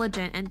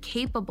intelligent and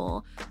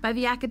capable by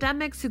the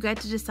academics who get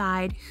to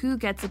decide who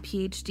gets a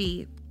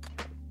PhD.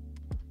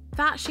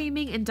 Fat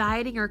shaming and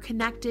dieting are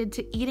connected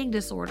to eating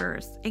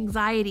disorders,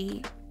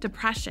 anxiety,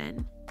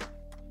 depression.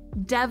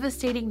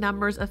 Devastating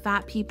numbers of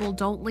fat people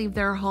don't leave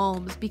their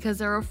homes because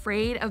they're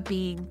afraid of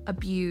being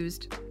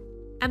abused.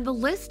 And the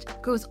list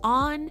goes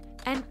on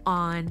and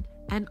on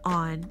and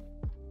on.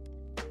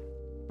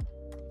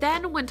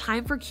 Then when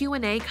time for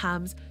Q&A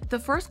comes, the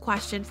first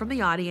question from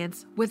the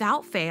audience,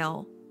 without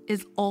fail,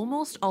 is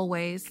almost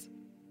always,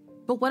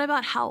 but what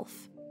about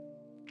health?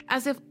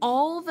 As if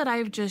all that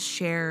I've just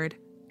shared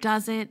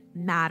doesn't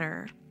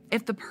matter.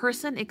 If the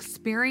person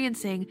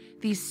experiencing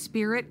these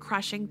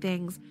spirit-crushing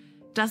things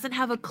doesn't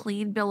have a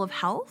clean bill of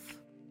health?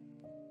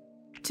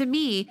 To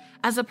me,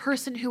 as a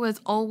person who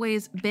has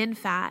always been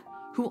fat,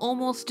 who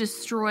almost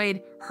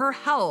destroyed her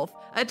health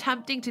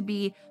attempting to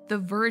be the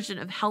version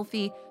of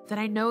healthy that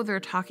I know they're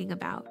talking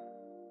about,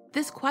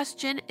 this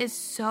question is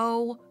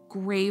so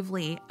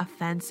gravely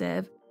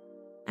offensive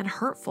and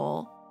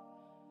hurtful.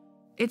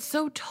 It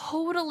so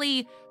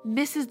totally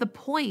misses the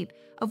point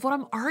of what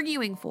I'm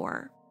arguing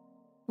for,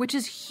 which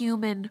is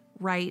human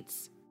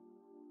rights.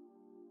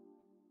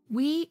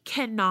 We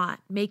cannot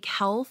make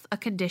health a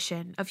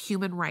condition of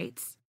human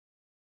rights.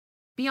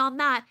 Beyond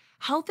that,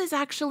 health is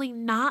actually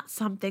not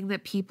something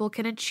that people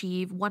can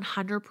achieve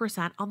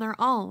 100% on their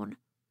own.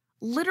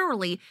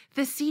 Literally,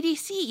 the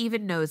CDC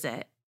even knows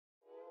it.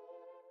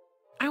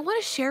 I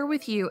want to share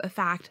with you a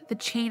fact that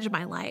changed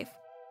my life.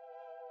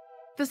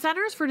 The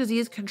Centers for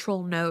Disease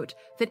Control note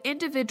that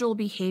individual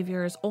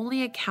behaviors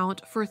only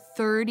account for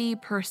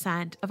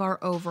 30% of our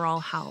overall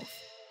health.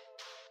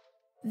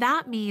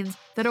 That means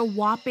that a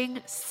whopping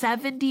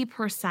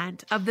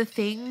 70% of the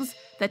things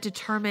that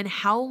determine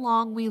how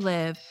long we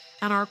live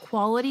and our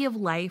quality of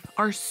life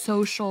are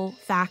social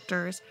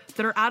factors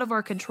that are out of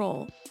our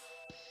control,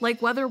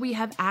 like whether we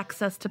have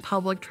access to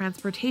public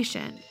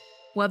transportation,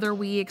 whether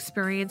we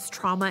experience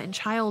trauma in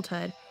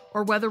childhood,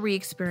 or whether we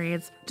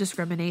experience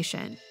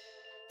discrimination.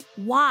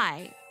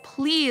 Why,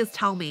 please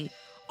tell me,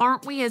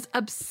 aren't we as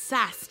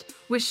obsessed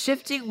with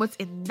shifting what's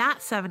in that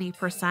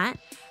 70%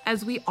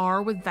 as we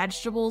are with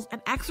vegetables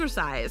and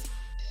exercise?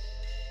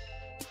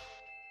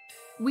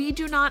 We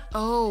do not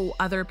owe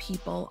other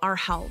people our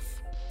health.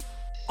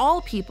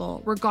 All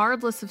people,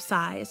 regardless of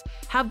size,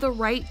 have the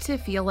right to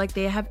feel like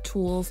they have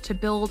tools to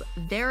build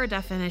their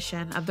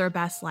definition of their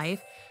best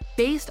life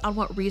based on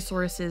what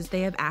resources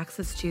they have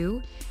access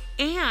to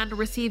and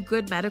receive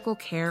good medical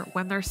care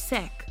when they're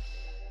sick.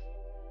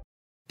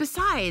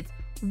 Besides,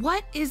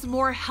 what is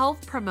more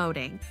health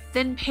promoting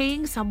than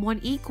paying someone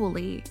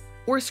equally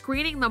or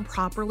screening them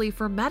properly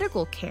for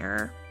medical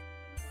care?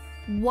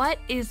 What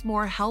is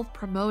more health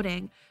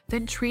promoting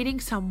than treating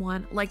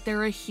someone like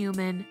they're a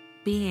human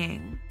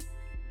being?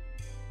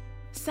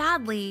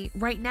 Sadly,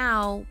 right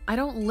now, I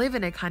don't live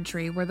in a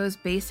country where those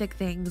basic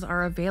things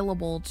are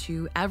available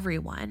to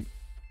everyone.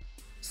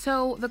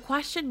 So the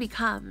question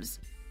becomes,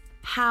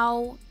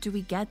 how do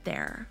we get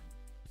there?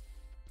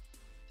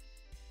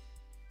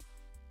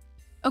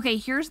 Okay,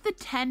 here's the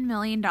 $10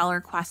 million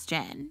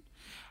question.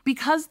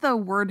 Because the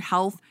word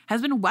health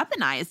has been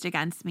weaponized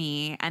against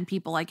me and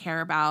people I care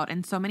about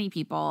and so many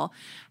people,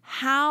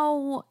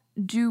 how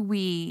do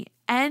we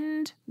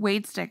end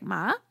weight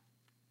stigma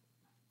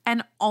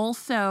and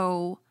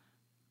also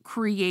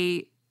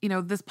create,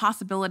 this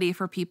possibility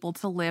for people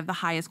to live the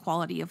highest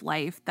quality of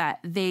life that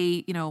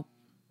they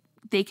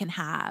can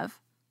have?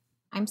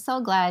 I'm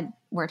so glad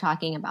we're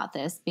talking about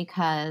this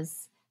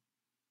because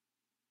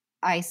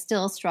I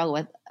still struggle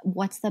with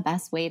what's the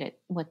best way to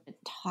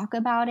talk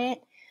about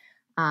it.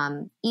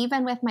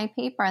 Even with my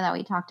paper that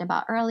we talked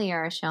about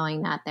earlier,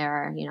 showing that there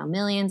are,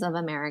 millions of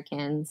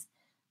Americans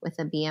with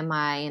a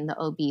BMI in the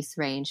obese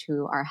range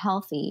who are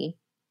healthy,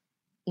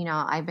 you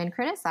know, I've been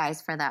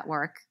criticized for that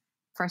work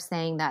for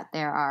saying that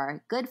there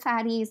are good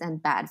fatties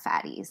and bad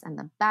fatties. And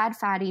the bad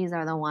fatties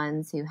are the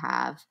ones who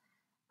have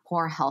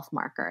poor health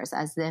markers,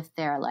 as if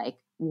they're like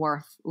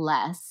worth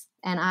less.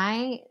 And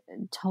I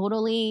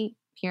totally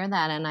hear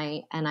that. And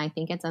I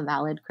think it's a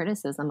valid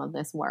criticism of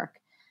this work.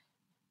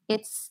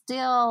 It's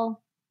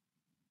still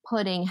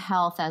putting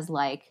health as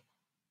like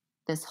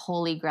this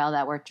holy grail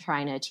that we're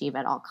trying to achieve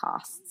at all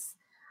costs.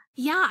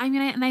 Yeah, I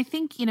mean, and I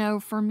think, you know,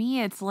 for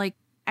me, it's like,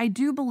 I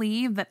do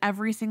believe that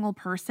every single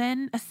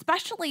person,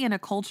 especially in a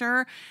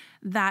culture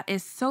that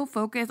is so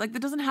focused, like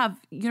that doesn't have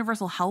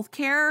universal health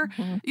care.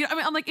 Mm-hmm. You know, I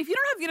mean, I'm like, if you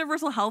don't have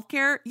universal health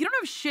care, you don't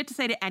have shit to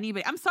say to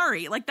anybody. I'm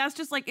sorry. Like, that's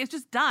just like, it's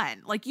just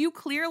done. Like, you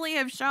clearly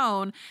have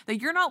shown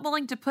that you're not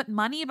willing to put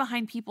money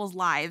behind people's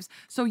lives.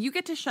 So you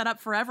get to shut up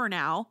forever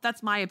now.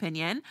 That's my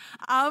opinion.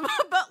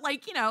 But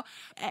like, you know,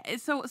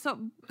 so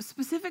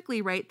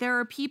specifically, right, there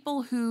are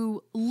people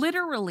who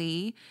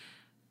literally,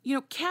 you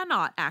know,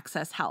 cannot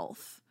access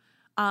health.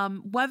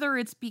 Whether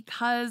it's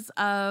because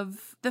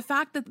of the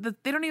fact that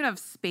they don't even have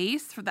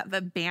space for that,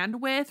 the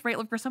bandwidth, right?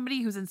 Like for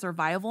somebody who's in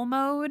survival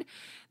mode,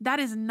 that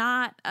is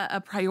not a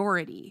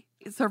priority.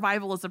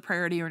 Survival is a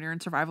priority when you're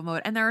in survival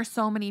mode. And there are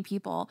so many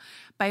people,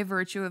 by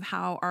virtue of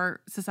how our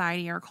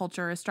society, our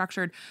culture is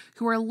structured,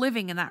 who are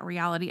living in that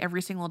reality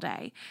every single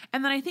day.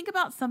 And then I think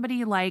about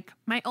somebody like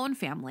my own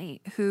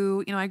family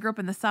who, you know, I grew up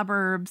in the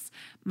suburbs.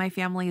 My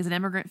family is an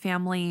immigrant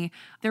family.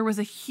 There was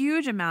a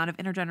huge amount of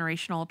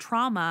intergenerational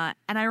trauma.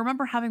 And I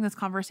remember having this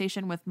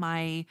conversation with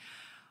my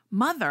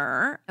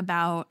mother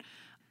about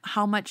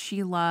how much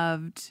she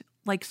loved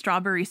like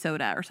strawberry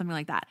soda or something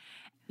like that.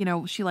 You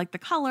know, she liked the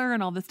color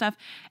and all this stuff.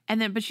 And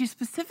then, but she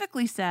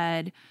specifically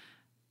said,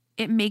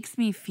 it makes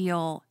me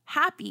feel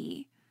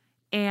happy.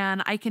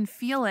 And I can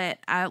feel it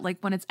like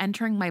when it's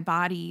entering my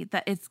body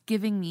that it's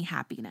giving me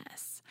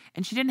happiness.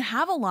 And she didn't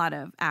have a lot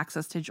of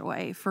access to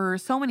joy for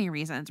so many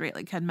reasons, right?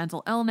 Like had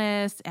mental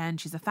illness and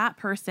she's a fat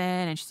person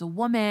and she's a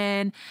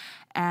woman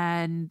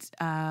and,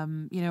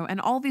 you know, and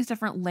all these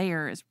different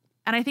layers.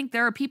 And I think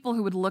there are people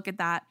who would look at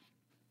that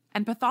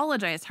and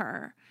pathologize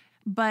her.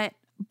 But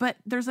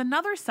there's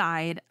another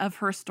side of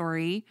her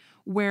story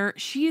where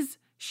she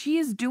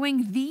is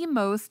doing the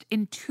most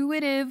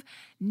intuitive,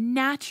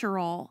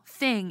 natural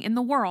thing in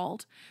the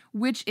world,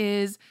 which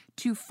is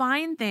to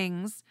find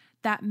things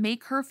that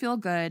make her feel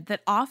good,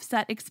 that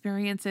offset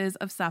experiences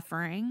of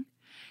suffering.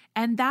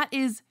 And that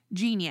is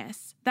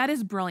genius. That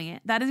is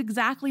brilliant. That is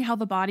exactly how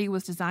the body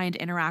was designed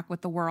to interact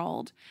with the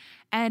world.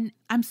 And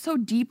I'm so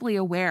deeply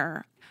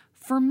aware.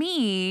 For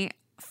me,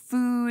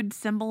 food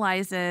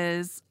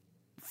symbolizes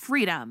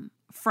freedom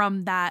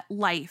from that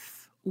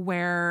life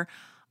where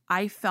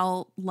I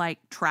felt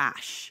like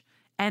trash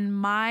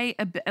and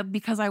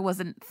because I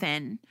wasn't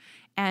thin,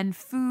 and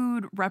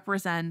food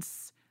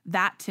represents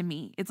that to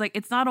me. It's like,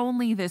 it's not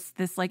only this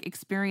like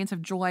experience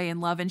of joy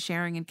and love and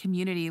sharing and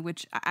community,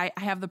 which I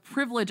have the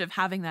privilege of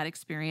having that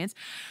experience,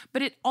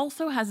 but it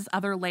also has this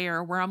other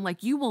layer where I'm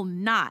like, you will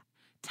not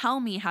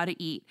tell me how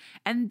to eat.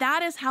 And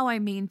that is how I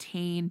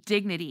maintain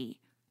dignity.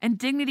 And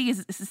dignity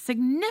is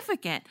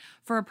significant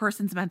for a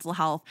person's mental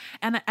health.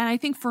 And I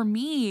think for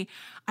me,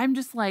 I'm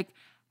just like,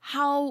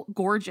 how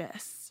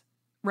gorgeous,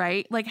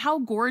 right? Like how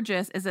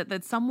gorgeous is it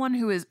that someone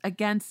who is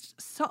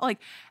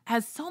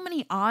has so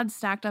many odds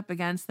stacked up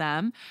against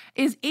them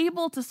is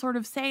able to sort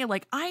of say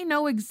like, I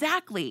know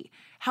exactly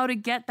how to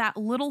get that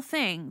little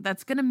thing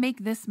that's going to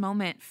make this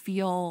moment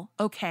feel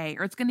okay,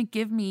 or it's going to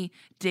give me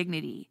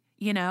dignity.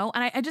 You know?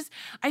 And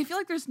I feel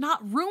like there's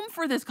not room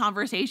for this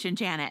conversation,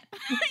 Janet,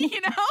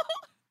 you know?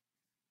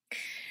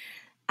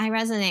 I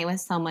resonate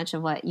with so much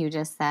of what you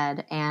just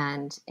said.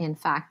 And in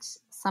fact,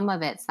 some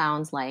of it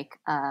sounds like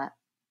a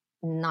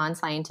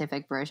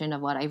non-scientific version of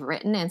what I've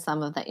written in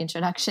some of the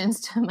introductions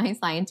to my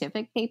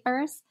scientific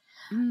papers.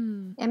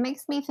 It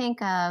makes me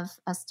think of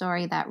a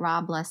story that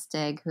Rob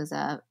Lustig, who's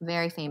a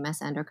very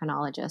famous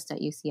endocrinologist at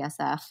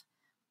UCSF,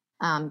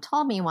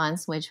 told me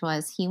once, which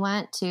was he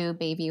went to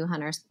Bayview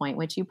Hunters Point,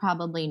 which you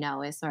probably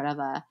know is sort of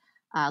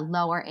a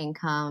lower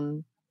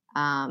income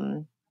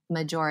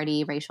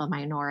majority, racial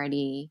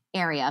minority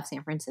area of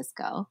San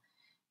Francisco.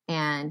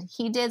 And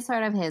he did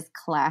sort of his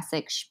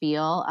classic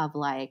spiel of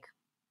like,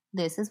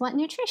 this is what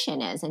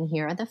nutrition is, and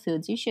here are the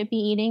foods you should be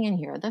eating, and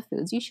here are the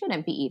foods you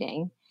shouldn't be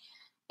eating.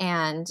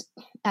 And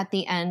at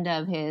the end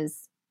of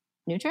his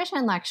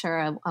nutrition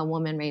lecture, a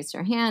woman raised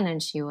her hand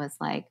and she was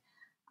like,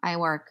 I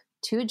work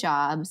 2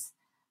 jobs.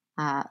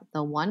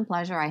 The one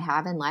pleasure I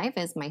have in life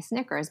is my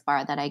Snickers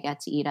bar that I get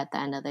to eat at the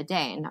end of the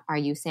day. And are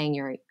you saying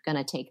you're going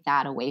to take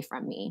that away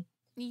from me?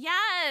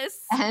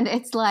 Yes. And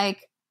it's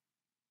like,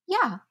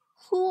 yeah,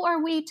 who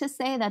are we to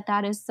say that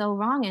that is so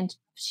wrong and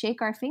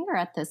shake our finger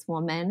at this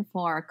woman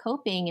for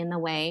coping in the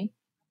way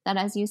that,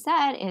 as you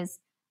said, is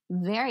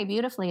very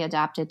beautifully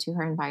adapted to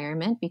her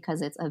environment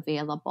because it's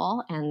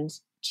available and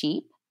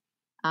cheap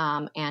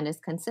and is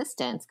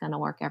consistent. It's going to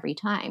work every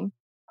time.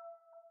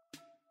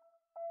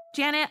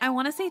 Janet, I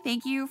want to say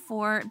thank you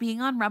for being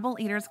on Rebel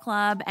Eaters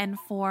Club and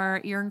for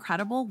your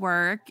incredible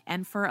work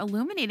and for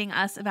illuminating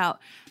us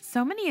about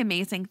so many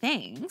amazing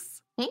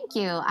things. Thank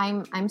you.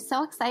 I'm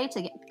so excited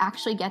to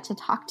actually get to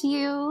talk to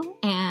you,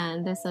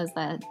 and this was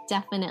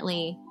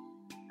definitely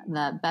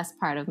the best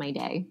part of my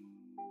day.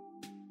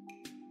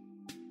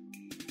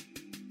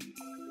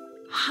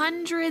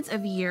 Hundreds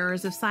of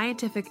years of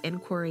scientific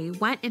inquiry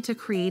went into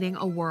creating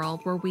a world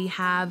where we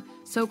have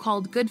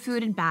so-called good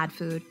food and bad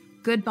food,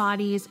 good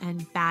bodies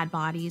and bad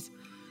bodies.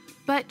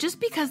 But just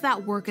because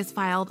that work is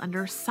filed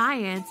under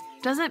science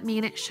doesn't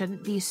mean it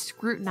shouldn't be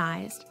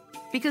scrutinized.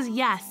 Because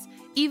yes,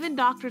 even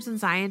doctors and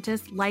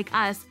scientists like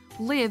us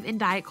live in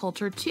diet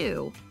culture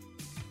too.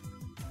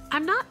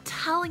 I'm not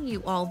telling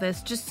you all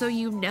this just so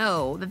you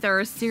know that there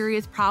are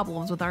serious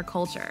problems with our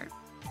culture.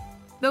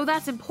 Though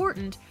that's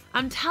important,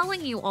 I'm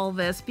telling you all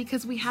this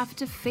because we have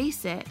to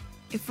face it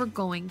if we're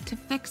going to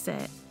fix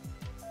it.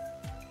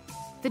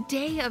 The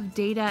day of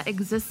data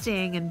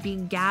existing and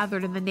being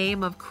gathered in the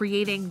name of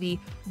creating the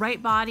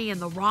right body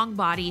and the wrong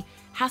body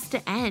has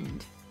to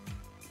end.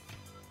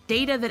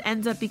 Data that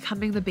ends up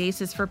becoming the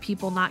basis for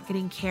people not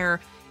getting care,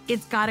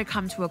 it's got to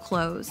come to a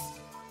close.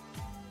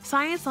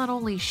 Science not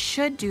only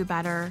should do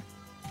better,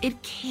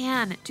 it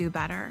can do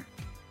better.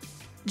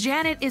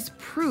 Janet is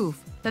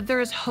proof that there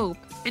is hope,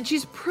 and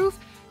she's proof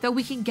that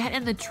we can get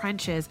in the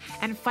trenches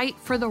and fight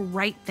for the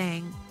right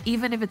thing,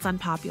 even if it's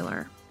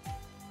unpopular.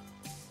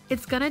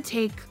 It's gonna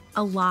take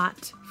a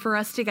lot for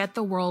us to get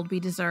the world we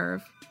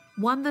deserve,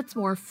 one that's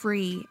more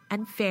free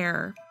and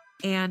fair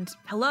and,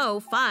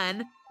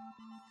 fun.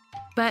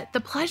 But the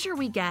pleasure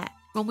we get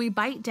when we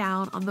bite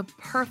down on the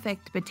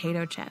perfect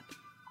potato chip,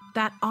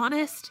 that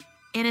honest,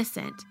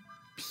 innocent,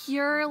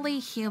 purely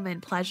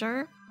human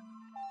pleasure,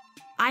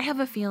 I have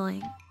a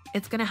feeling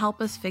it's going to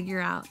help us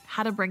figure out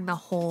how to bring the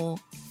whole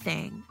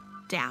thing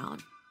down.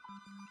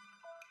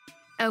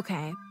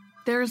 Okay,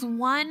 there's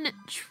one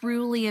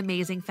truly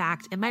amazing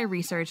fact in my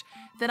research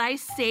that I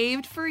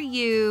saved for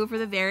you for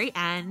the very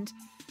end.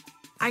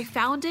 I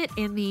found it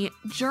in the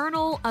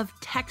Journal of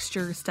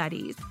Texture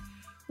Studies,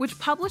 which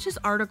publishes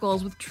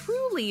articles with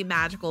truly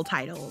magical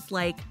titles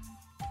like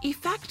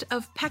Effect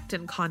of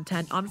Pectin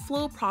Content on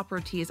Flow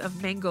Properties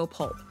of Mango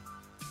Pulp.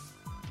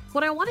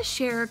 What I want to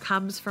share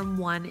comes from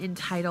one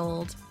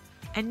entitled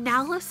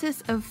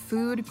Analysis of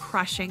Food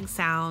Crushing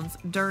Sounds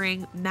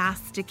During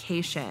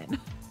Mastication.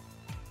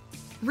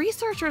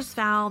 Researchers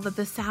found that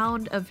the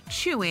sound of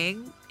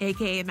chewing,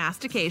 aka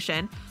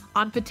mastication,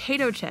 on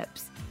potato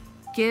chips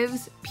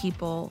gives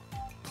people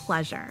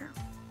pleasure.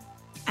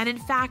 And in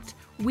fact,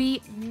 we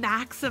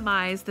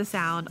maximize the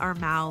sound our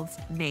mouths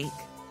make.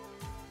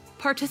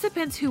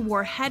 Participants who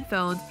wore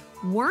headphones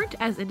weren't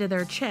as into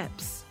their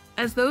chips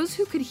as those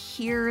who could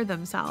hear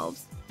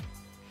themselves.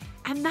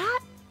 And that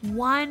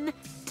one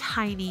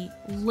tiny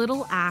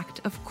little act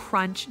of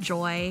crunch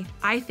joy,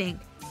 I think,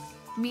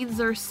 means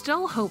there's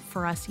still hope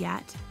for us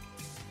yet.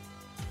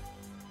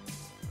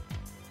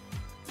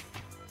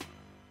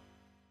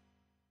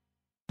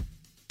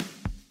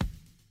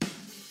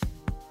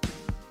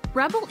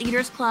 Rebel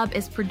Eaters Club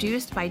is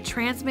produced by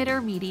Transmitter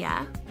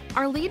Media.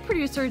 Our lead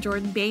producer,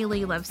 Jordan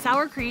Bailey, loves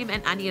sour cream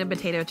and onion and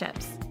potato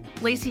chips.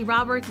 Lacey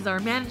Roberts is our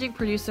managing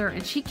producer,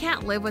 and she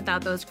can't live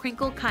without those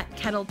crinkle-cut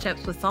kettle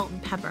chips with salt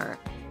and pepper.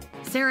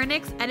 Sarah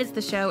Nix edits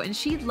the show, and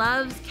she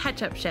loves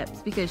ketchup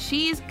chips because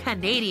she's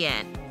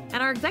Canadian.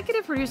 And our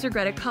executive producer,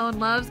 Greta Cohn,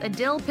 loves a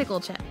dill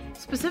pickle chip,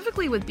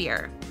 specifically with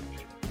beer.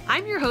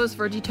 I'm your host,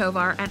 Virgie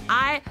Tovar, and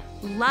I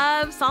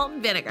love salt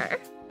and vinegar.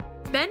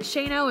 Ben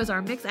Shano is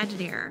our mix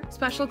engineer.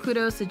 Special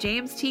kudos to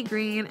James T.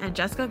 Green and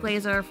Jessica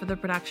Glazer for the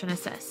production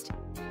assist.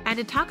 And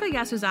to Taka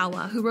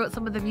Yasuzawa, who wrote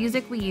some of the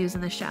music we use in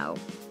the show.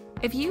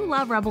 If you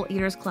love Rebel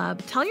Eaters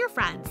Club, tell your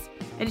friends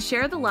and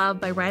share the love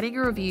by writing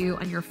a review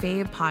on your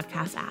fave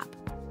podcast app.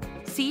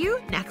 See you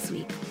next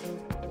week.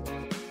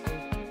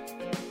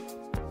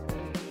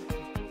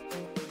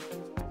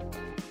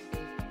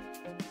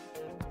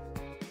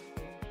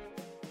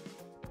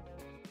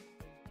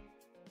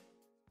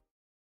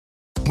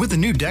 With the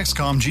new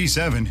Dexcom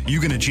G7, you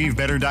can achieve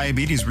better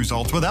diabetes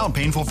results without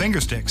painful finger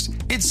sticks.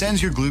 It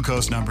sends your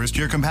glucose numbers to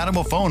your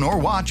compatible phone or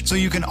watch so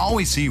you can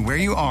always see where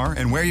you are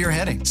and where you're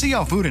heading. See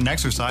how food and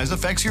exercise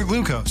affects your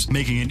glucose,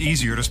 making it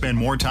easier to spend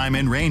more time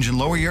in range and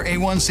lower your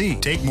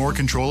A1C. Take more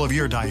control of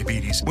your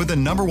diabetes with the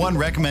 #1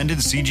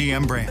 recommended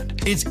CGM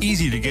brand. It's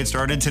easy to get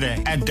started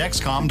today at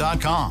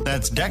Dexcom.com.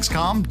 That's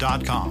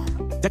Dexcom.com.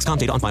 Dexcom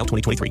data on file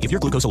 2023. If your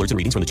glucose alerts and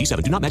readings from the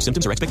G7 do not match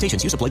symptoms or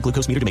expectations, use a blood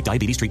glucose meter to make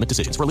diabetes treatment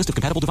decisions. For a list of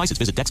compatible devices,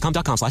 visit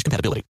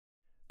Dexcom.com/compatibility.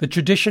 The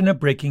tradition of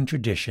breaking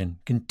tradition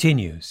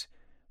continues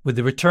with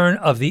the return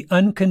of the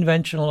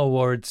unconventional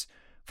awards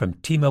from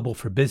T-Mobile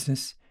for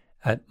Business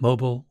at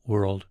Mobile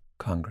World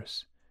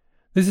Congress.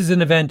 This is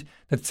an event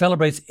that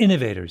celebrates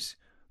innovators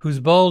whose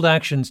bold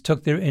actions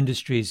took their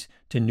industries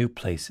to new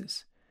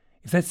places.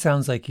 If that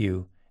sounds like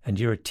you and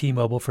you're a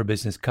T-Mobile for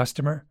Business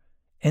customer,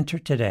 enter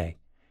today.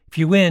 If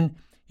you win,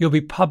 you'll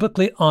be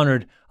publicly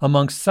honored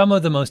amongst some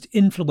of the most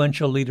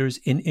influential leaders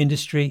in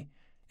industry,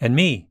 and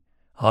me,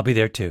 I'll be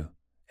there too,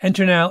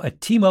 Enter now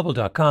at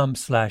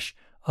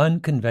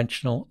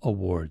tmobile.com/unconventional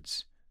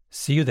awards.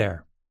 See you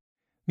there.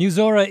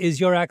 Musora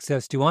is your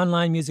access to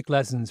online music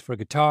lessons for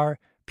guitar,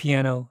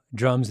 piano,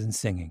 drums, and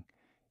singing.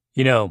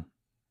 You know,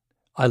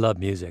 I love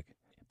music,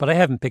 but I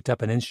haven't picked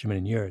up an instrument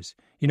in years.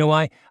 You know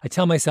why? I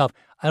tell myself,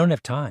 I don't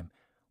have time.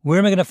 Where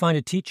am I going to find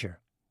a teacher?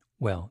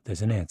 Well,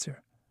 there's an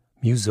answer.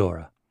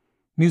 Musora.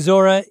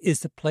 Musora is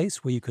the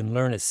place where you can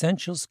learn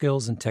essential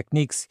skills and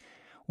techniques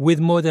with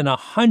more than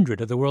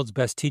 100 of the world's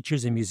best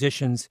teachers and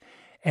musicians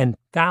and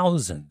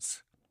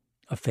thousands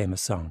of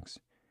famous songs.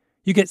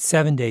 You get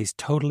 7 days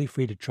totally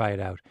free to try it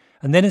out,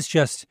 and then it's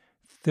just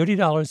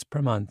 $30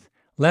 per month,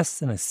 less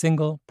than a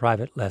single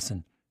private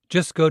lesson.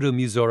 Just go to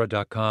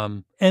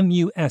Musora.com,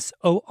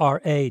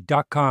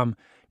 Musora.com,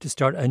 to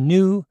start a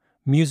new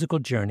musical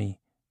journey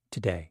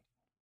today.